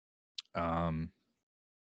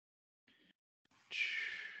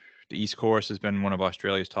 The East Course has been one of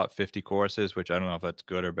Australia's top 50 courses, which I don't know if that's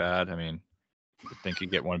good or bad. I mean, I think you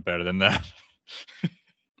get one better than that.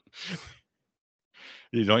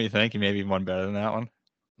 Don't you think? You maybe one better than that one?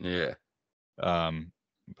 Yeah.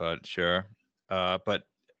 But sure. But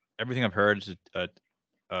everything I've heard is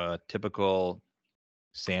a typical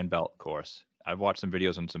sandbelt course. I've watched some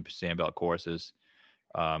videos on some sandbelt courses.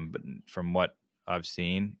 But from what I've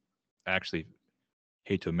seen, I actually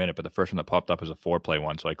hate to admit it, but the first one that popped up was a 4-play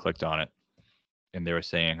one, so I clicked on it, and they were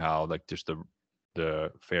saying how like just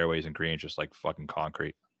the fairways and greens just like fucking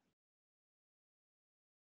concrete.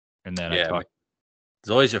 And then Yeah. It's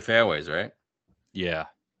always your fairways, right? Yeah.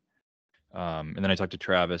 And then I talked to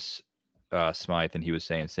Travis Smythe, and he was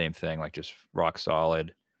saying the same thing, like just rock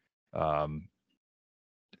solid. They're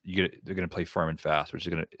going to play firm and fast, which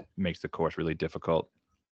is going to makes the course really difficult.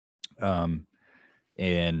 And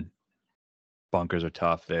bunkers are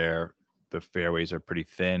tough there. The fairways are pretty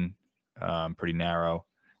thin, pretty narrow,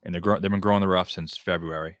 and they've been growing the rough since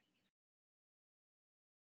February.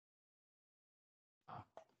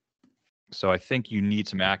 So I think you need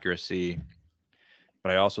some accuracy,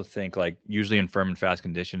 but I also think like usually in firm and fast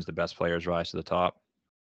conditions, the best players rise to the top.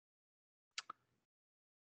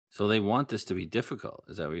 So they want this to be difficult.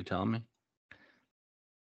 Is that what you're telling me?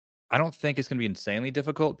 I don't think it's going to be insanely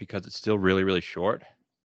difficult because it's still really, really short.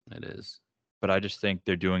 It is. But I just think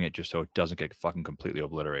they're doing it just so it doesn't get fucking completely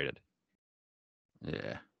obliterated.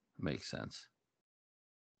 Yeah, makes sense.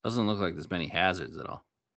 Doesn't look like there's many hazards at all.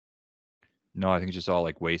 No, I think it's just all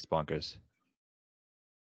like waste bunkers.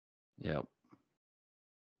 Yep.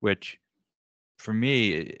 Which, for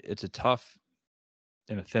me, it's a tough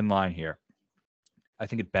and a thin line here. I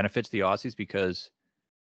think it benefits the Aussies because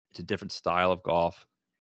it's a different style of golf.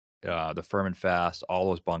 The firm and fast, all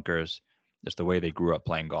those bunkers, it's the way they grew up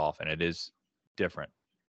playing golf, and it is different.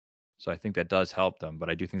 So I think that does help them. But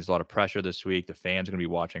I do think there's a lot of pressure this week. The fans are going to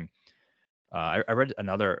be watching. I read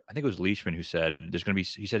another, I think it was Leishman who said there's going to be,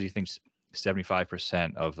 he says he thinks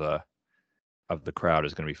 75% of the crowd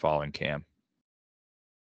is going to be following Cam.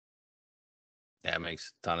 That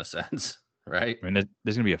makes a ton of sense, right? I mean,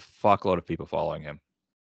 there's going to be a fuckload of people following him.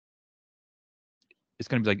 It's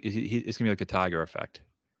going to be like, it's going to be like a Tiger effect.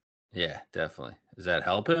 Yeah, definitely. Does that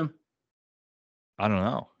help him? I don't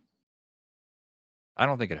know. I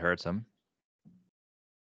don't think it hurts him.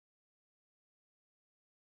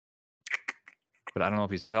 But I don't know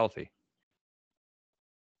if he's healthy.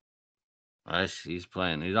 He's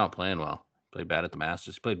playing. He's not playing well. Played bad at the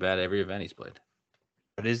Masters. Played bad at every event he's played.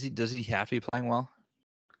 But does he have to be playing well?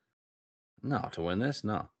 No, to win this,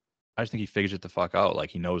 no. I just think he figures it the fuck out. Like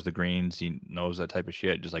he knows the greens, he knows that type of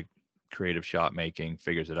shit. Just like creative shot making,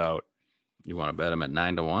 figures it out. You want to bet him at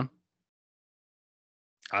 9-1?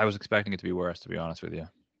 I was expecting it to be worse, to be honest with you.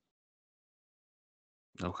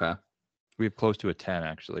 Okay. We have close to a 10,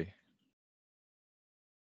 actually.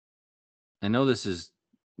 I know this is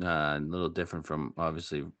a little different from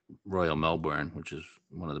obviously Royal Melbourne, which is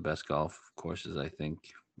one of the best golf courses, I think,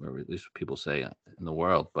 or at least people say in the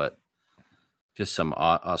world. But just some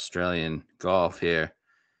Australian golf here.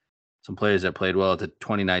 Some players that played well at the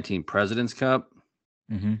 2019 President's Cup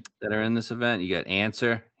that are in this event. You got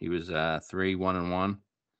Answer. He was 3-1-1.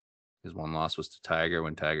 His one loss was to Tiger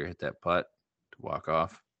when Tiger hit that putt to walk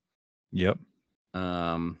off. Yep.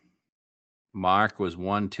 Mark was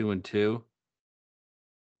 1-2-2.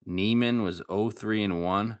 Neiman was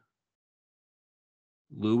 0-3-1.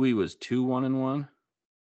 Louis was 2-1-1.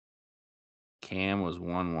 Cam was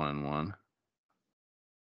 1-1-1.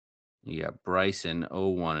 You got Bryson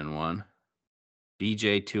 0-1-1.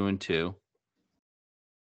 BJ 2-2.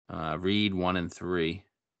 Reed 1-3.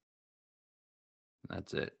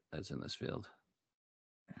 That's it. That's in this field.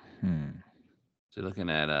 So you're looking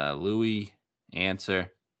at Louis,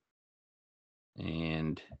 Answer,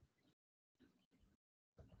 and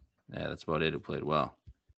yeah, that's about it. Who played well.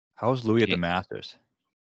 How's Louis at the Masters?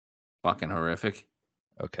 Fucking horrific.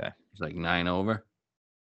 Okay. He's like 9 over.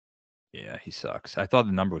 Yeah, he sucks. I thought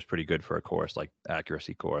the number was pretty good for a course, like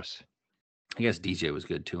accuracy course. I guess DJ was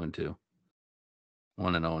good 2-2.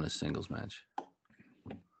 1-0 in his singles match.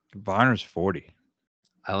 Varner's 40.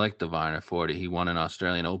 I like the Varner 40. He won an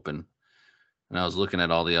Australian Open. And I was looking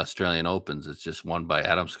at all the Australian Opens. It's just won by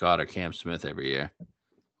Adam Scott or Cam Smith every year.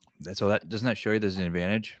 So that doesn't that show you there's an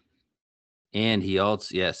advantage? And he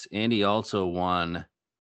also won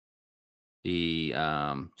the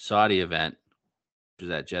Saudi event, which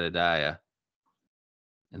is at Jedediah.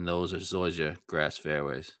 And those are Zoysia grass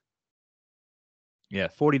fairways. Yeah,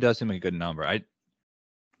 40 does seem like a good number. I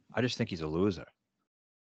just think he's a loser.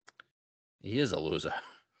 He is a loser.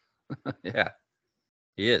 Yeah,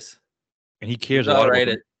 he is. And he cares a lot about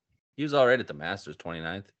He was all right at the Masters,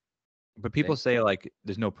 29th. But people think. say like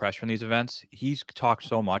there's no pressure in these events. He's talked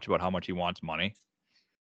so much about how much he wants money.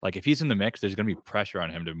 Like if he's in the mix, there's gonna be pressure on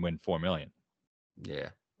him to win $4 million. Yeah,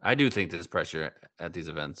 I do think there's pressure at these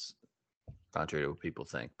events, contrary to what people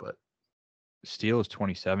think. But Steele is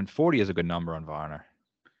 27. 40 is a good number on Varner.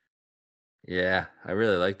 yeah, I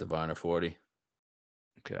really like the Varner 40.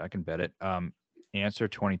 Okay, I can bet it. Answer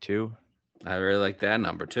 22. I really like that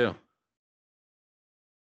number too.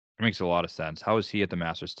 It makes a lot of sense. How is he at the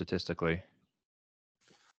Masters statistically?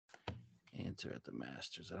 Answer at the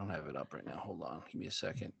Masters. I don't have it up right now. Hold on, give me a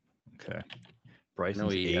second. Okay. I know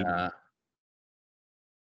Bryson's he. 8.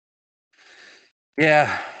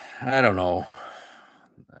 Yeah, I don't know.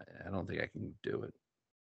 I don't think I can do it.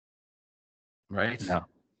 Right?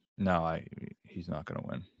 No, he's not gonna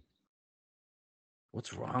win.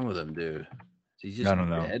 What's wrong with him, dude? Is he I just don't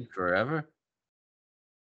know. dead forever?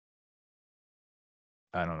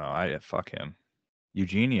 I don't know. Fuck him.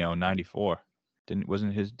 Eugenio 94.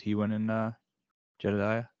 Wasn't he winning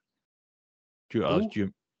Jedediah?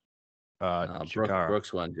 Chikara.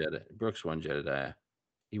 Brooks won Jedediah.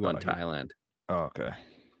 He won Thailand. Oh, okay.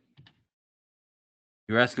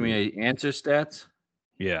 You're asking me answer stats?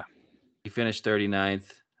 Yeah. He finished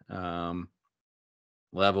 39th.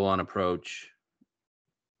 Level on approach.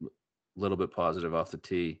 A little bit positive off the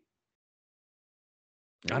tee.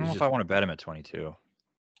 I don't know if I want to bet him at 22.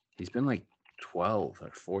 He's been like 12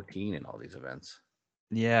 or 14 in all these events.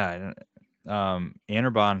 Yeah.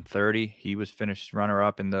 Anirban 30. He was finished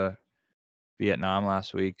runner-up in the Vietnam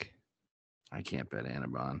last week. I can't bet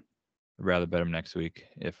Anirban. I'd rather bet him next week,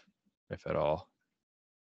 if at all.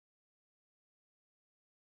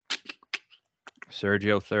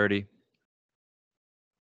 Sergio 30.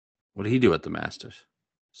 What did he do at the Masters?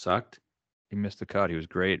 Sucked? He missed the cut. He was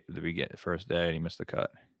great at the first day, and he missed the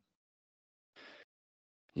cut.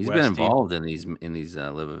 He's been involved in these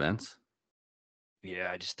live events.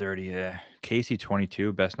 Yeah, just 30. Yeah, Casey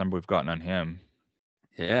 22, best number we've gotten on him.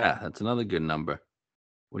 Yeah, that's another good number.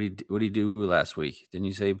 What did he do last week? Didn't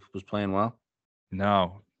you say he was playing well?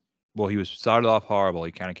 No, well, he started off horrible.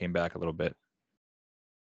 He kind of came back a little bit.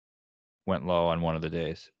 Went low on one of the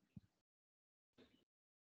days.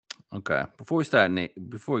 Okay, before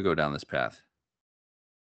we go down this path,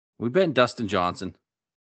 we bet Dustin Johnson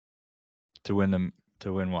to win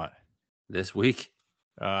what this week.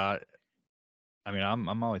 I mean,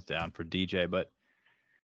 I'm always down for DJ, but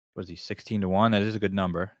was he 16-1? That is a good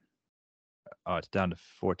number. Oh, it's down to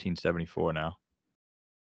 1474 now.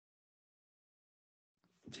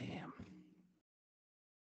 Damn.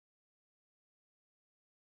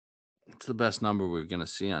 It's the best number we're going to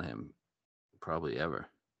see on him probably ever.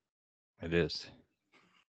 It is.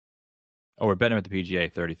 Oh, we're betting him at the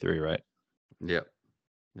PGA 33, right? Yep.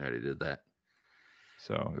 I already did that.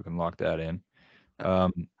 So we can lock that in.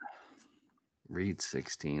 Reed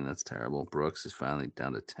 16. That's terrible. Brooks is finally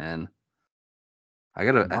down to 10. I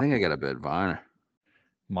think I got to bet Varner.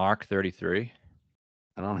 Mark 33.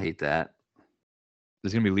 I don't hate that.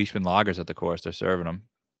 There's going to be Leishman lagers at the course. They're serving them.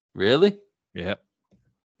 Really? Yep.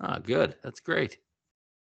 Oh, good. That's great.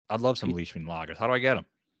 I'd love some Leishman lagers. How do I get them?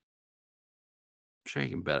 I'm sure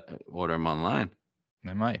you can order them online.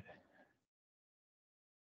 I might.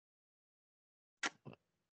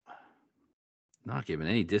 Not giving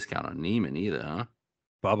any discount on Neiman either, huh?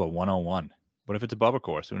 Bubba 101. What if it's a Bubba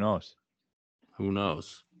course? Who knows? Who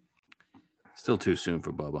knows? Still too soon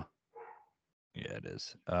for Bubba. Yeah, it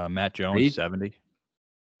is. Matt Jones, Reed? 70.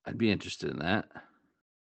 I'd be interested in that.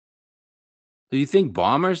 Do you think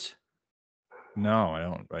bombers?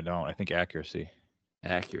 No, I don't. I think accuracy.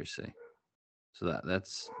 Accuracy. So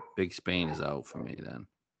that's Big Spain is out for me then.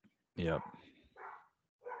 Yep.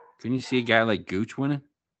 Can you see a guy like Gooch winning?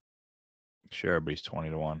 Sure, but he's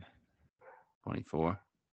 20-1. 24.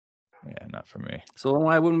 Yeah, not for me. So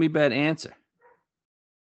why wouldn't we bet Answer?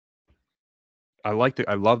 I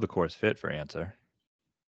love the course fit for Answer.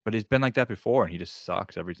 But he's been like that before, and he just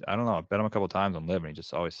sucks I don't know. I've bet him a couple times on Live, and he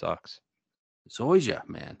just always sucks. Zoysia,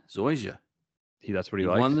 man. Zoysia. That's what he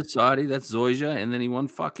likes. likes? Won the Saudi, that's Zoysia, and then he won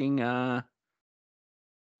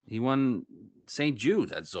he won St. Jude,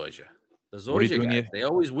 that's Zoysia. The Zoysia guys, they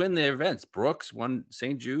always win their events. Brooks won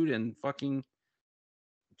St. Jude and fucking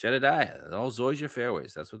Jedediah. They're all Zoysia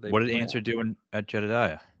fairways. That's what they What did Answer do at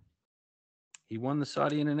Jedediah? He won the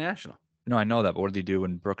Saudi International. No, I know that, but what did he do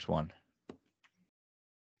when Brooks won?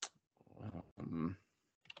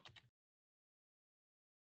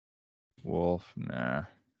 Wolf, nah.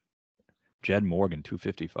 Jed Morgan,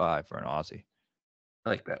 255 for an Aussie. I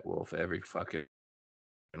like that Wolf every fucking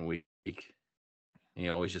week. He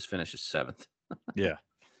always just finishes 7th. Yeah.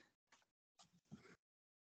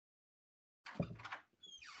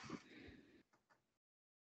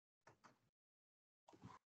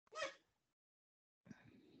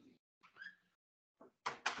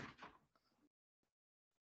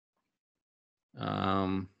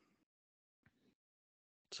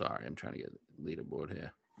 Sorry, I'm trying to get leaderboard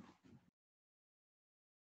here.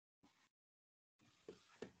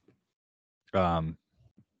 I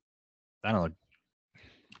don't know.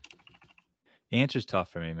 The answer's tough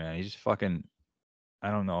for me, man. He's just fucking.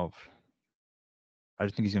 I don't know. I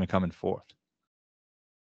just think he's gonna come in fourth,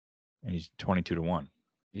 and he's 22-1.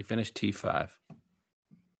 He finished T5.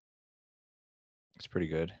 It's pretty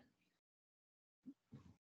good.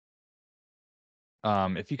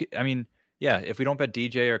 If you could, I mean, yeah, if we don't bet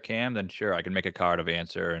DJ or Cam, then sure, I can make a card of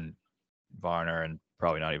Answer and Varner and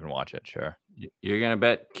probably not even watch it. Sure. You're gonna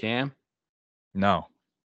bet Cam? No,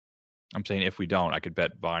 I'm saying if we don't, I could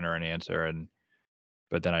bet Varner and Answer,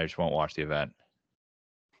 but then I just won't watch the event.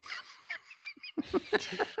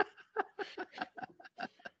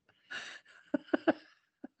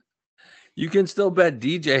 You can still bet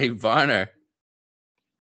DJ Varner.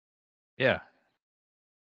 Yeah.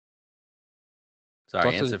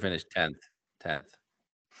 Sorry, Answer finished 10th.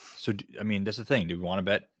 So, I mean, that's the thing. Do we want to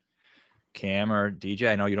bet Cam or DJ?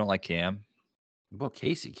 I know you don't like Cam. Well,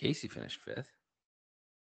 Casey finished 5th.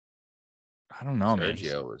 I don't know, man.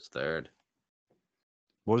 Sergio was 3rd.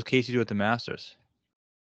 What does Casey do at the Masters?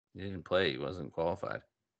 He didn't play. He wasn't qualified.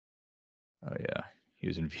 Oh, yeah. He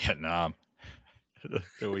was in Vietnam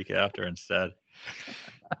the week after instead.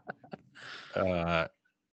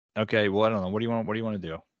 Okay. Well, I don't know. What do you want to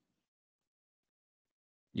do?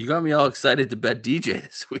 You got me all excited to bet DJ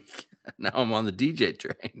this week. Now I'm on the DJ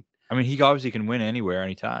train. I mean, he obviously can win anywhere,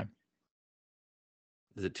 anytime.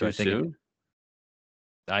 Is it too soon?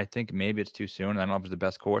 I think maybe it's too soon. I don't know if it's the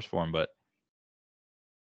best course for him, but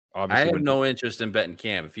obviously I have no interest in betting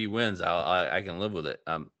Cam. If he wins, I can live with it.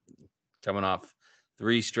 Coming off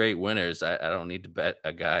 3 straight winners, I don't need to bet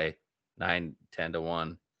a guy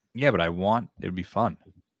 9-10-1. Yeah, but it'd be fun.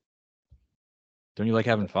 Don't you like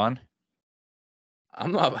having fun?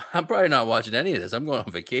 I'm probably not watching any of this. I'm going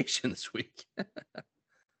on vacation this week.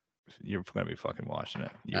 You're gonna be fucking watching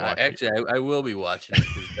it. Actually, I will be watching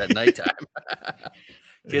it at nighttime.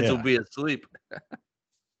 Kids will be asleep.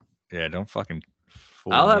 Yeah, don't fucking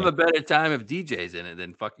fool I'll me. have a better time if DJ's in it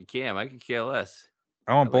than fucking Cam. I could care less.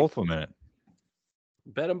 I want both of them in it.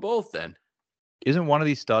 Bet them both then. Isn't one of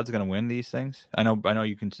these studs gonna win these things? I know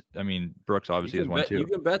you can. I mean, Brooks obviously has one too. You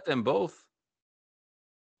can bet them both.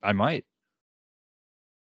 I might.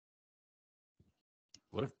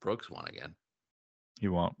 What if Brooks won again? He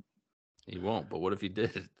won't. He won't. But what if he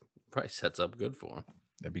did? It probably sets up good for him.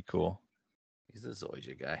 That'd be cool. He's a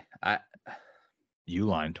Zoysia guy.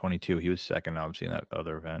 Uline 22. He was second, obviously, in that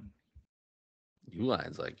other event.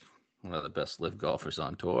 Uline's like one of the best live golfers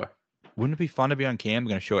on tour. Wouldn't it be fun to be on Cam? We're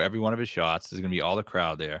going to show every one of his shots. There's going to be all the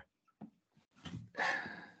crowd there.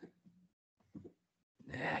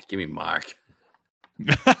 Yeah, give me Mark.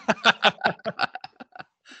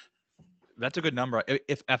 That's a good number.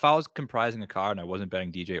 If I was comprising a card and I wasn't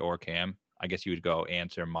betting DJ or Cam, I guess you would go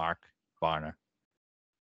Answer, Mark, Varner.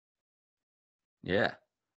 Yeah.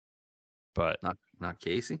 But not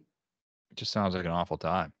Casey? It just sounds like an awful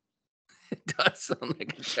time. It does sound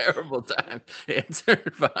like a terrible time. Answer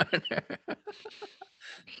Varner.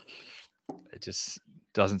 It just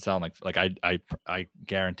doesn't sound like I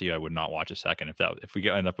guarantee you I would not watch a second if we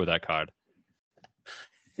end up with that card.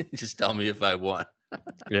 Just tell me if I won.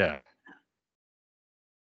 Yeah.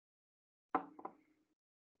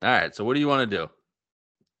 All right. So what do you want to do?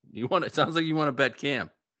 It sounds like you want to bet Cam.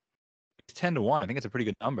 It's 10-1. I think it's a pretty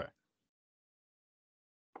good number.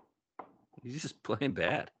 He's just playing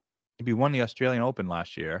bad. He won the Australian Open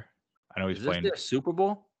last year. I know he's playing. Is this their Super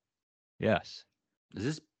Bowl? Yes. Is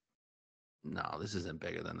this? No, this isn't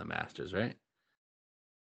bigger than the Masters, right?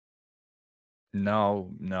 No,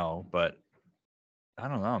 but I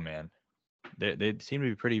don't know, man. They seem to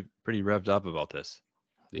be pretty revved up about this.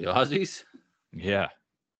 The Aussies? Yeah.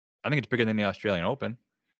 I think it's bigger than the Australian Open.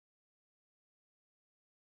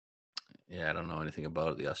 Yeah, I don't know anything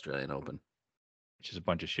about the Australian Open. It's just a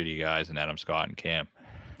bunch of shitty guys and Adam Scott and Cam.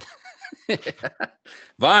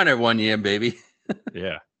 Varner 1 year, baby.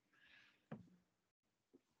 Yeah.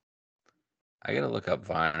 I got to look up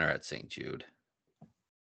Varner at St. Jude.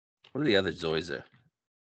 What are the other Zoysia?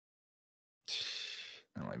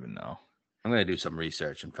 I don't even know. I'm going to do some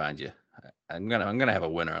research and find you. I'm gonna have a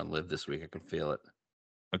winner on Live this week. I can feel it.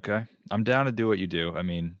 Okay. I'm down to do what you do. I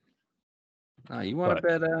mean, you want to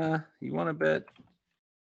bet? You want to bet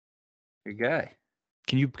your guy?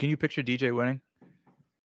 Can you picture DJ winning?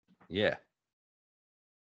 Yeah.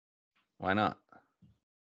 Why not?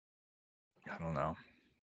 I don't know.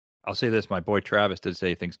 I'll say this: my boy Travis did say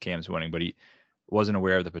he thinks Cam's winning, but wasn't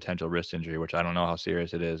aware of the potential wrist injury, which I don't know how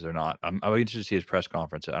serious it is or not. I'm interested to see his press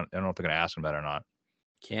conference. I don't know if they're going to ask him that or not.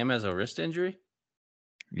 Cam has a wrist injury?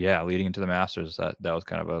 Yeah, leading into the Masters, that was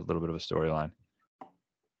kind of a little bit of a storyline. I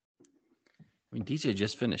mean, DJ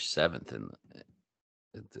just finished 7th in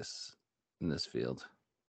this field.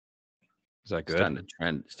 Is that good?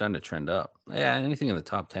 Starting to trend up. Yeah, anything in the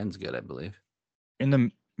top 10 is good, I believe. In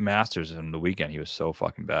the Masters in the weekend, he was so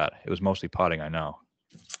fucking bad. It was mostly putting, I know.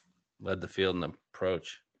 Led the field in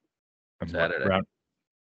approach And Saturday.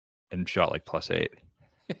 And shot like +8.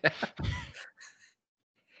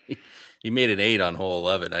 He made an 8 on hole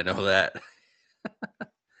 11. I know that. I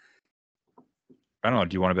don't know.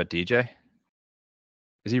 Do you want to bet DJ?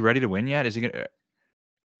 Is he ready to win yet? Is he gonna?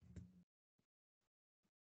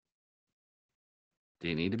 Do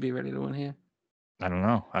you need to be ready to win here? I don't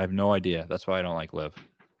know. I have no idea. That's why I don't like Liv.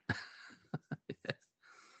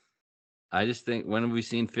 I just think, when have we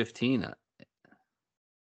seen 15? I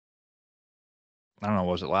don't know.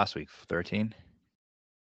 Was it last week? 13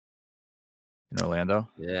 in Orlando?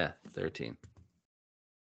 Yeah, 13.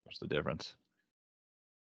 What's the difference?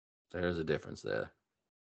 There's a difference there.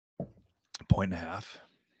 1.5.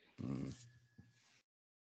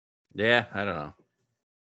 Yeah, I don't know.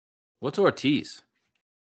 What's Ortiz?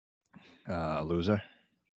 Loser.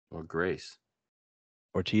 Or Grace?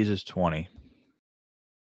 Ortiz is 20.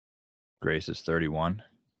 Grace is 31.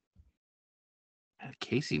 That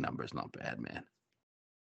Casey number is not bad, man.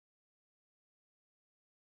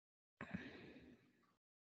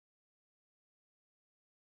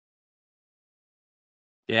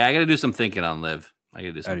 Yeah, I got to do some thinking on Liv. I got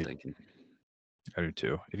to do some thinking. I do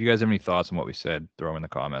too. If you guys have any thoughts on what we said, throw them in the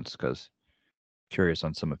comments, because curious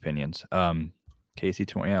on some opinions. Casey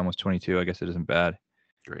 20, almost 22. I guess it isn't bad.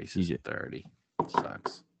 Grace is 30.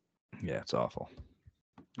 Sucks. Yeah, it's awful.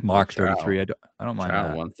 Mark 33. I don't mind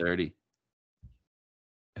that. 130.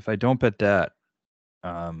 If I don't bet that,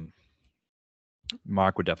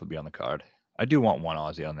 Mark would definitely be on the card. I do want one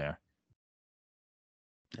Aussie on there.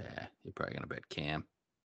 Yeah, you're probably gonna bet Cam.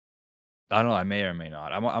 I don't know. I may or may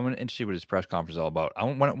not. I'm interested what his press conference is all about. I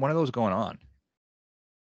want one of those going on.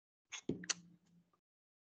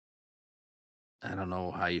 I don't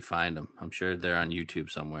know how you find them. I'm sure they're on YouTube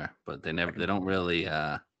somewhere, but they don't really.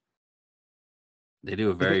 They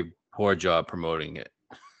do a very poor job promoting it.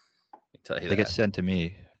 I tell you they that. get sent to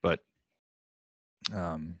me, but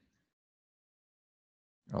I'll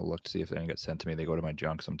look to see if they get sent to me. They go to my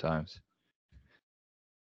junk sometimes.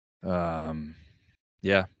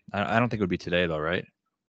 Yeah, I don't think it would be today though, right?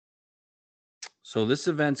 So this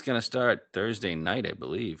event's gonna start Thursday night, I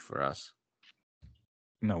believe, for us.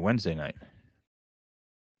 No, Wednesday night.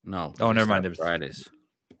 No. Oh, never mind. There's Fridays.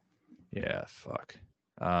 Yeah, fuck.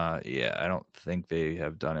 Yeah, I don't think they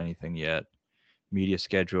have done anything yet. Media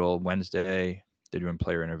schedule Wednesday. They're doing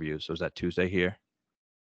player interviews. So is that Tuesday here?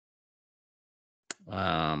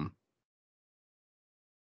 Say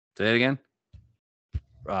it again.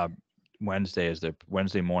 Wednesday is their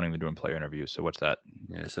Wednesday morning. They're doing player interviews. So what's that?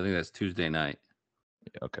 Yeah, so I think that's Tuesday night.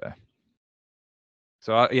 Okay.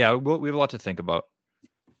 So yeah, we have a lot to think about.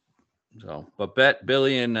 So, but bet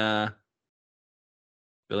Billy and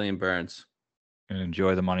Burns. And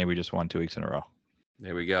enjoy the money we just won 2 weeks in a row.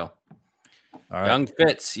 There we go. All right.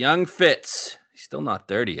 Young Fitz. He's still not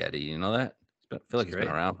 30 yet. You know that? I feel like he's been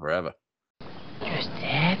around forever. Just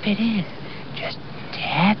tap it in. Just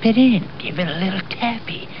tap it in. Give it a little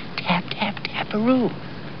tappy. Tap, tap, tap-a-roo.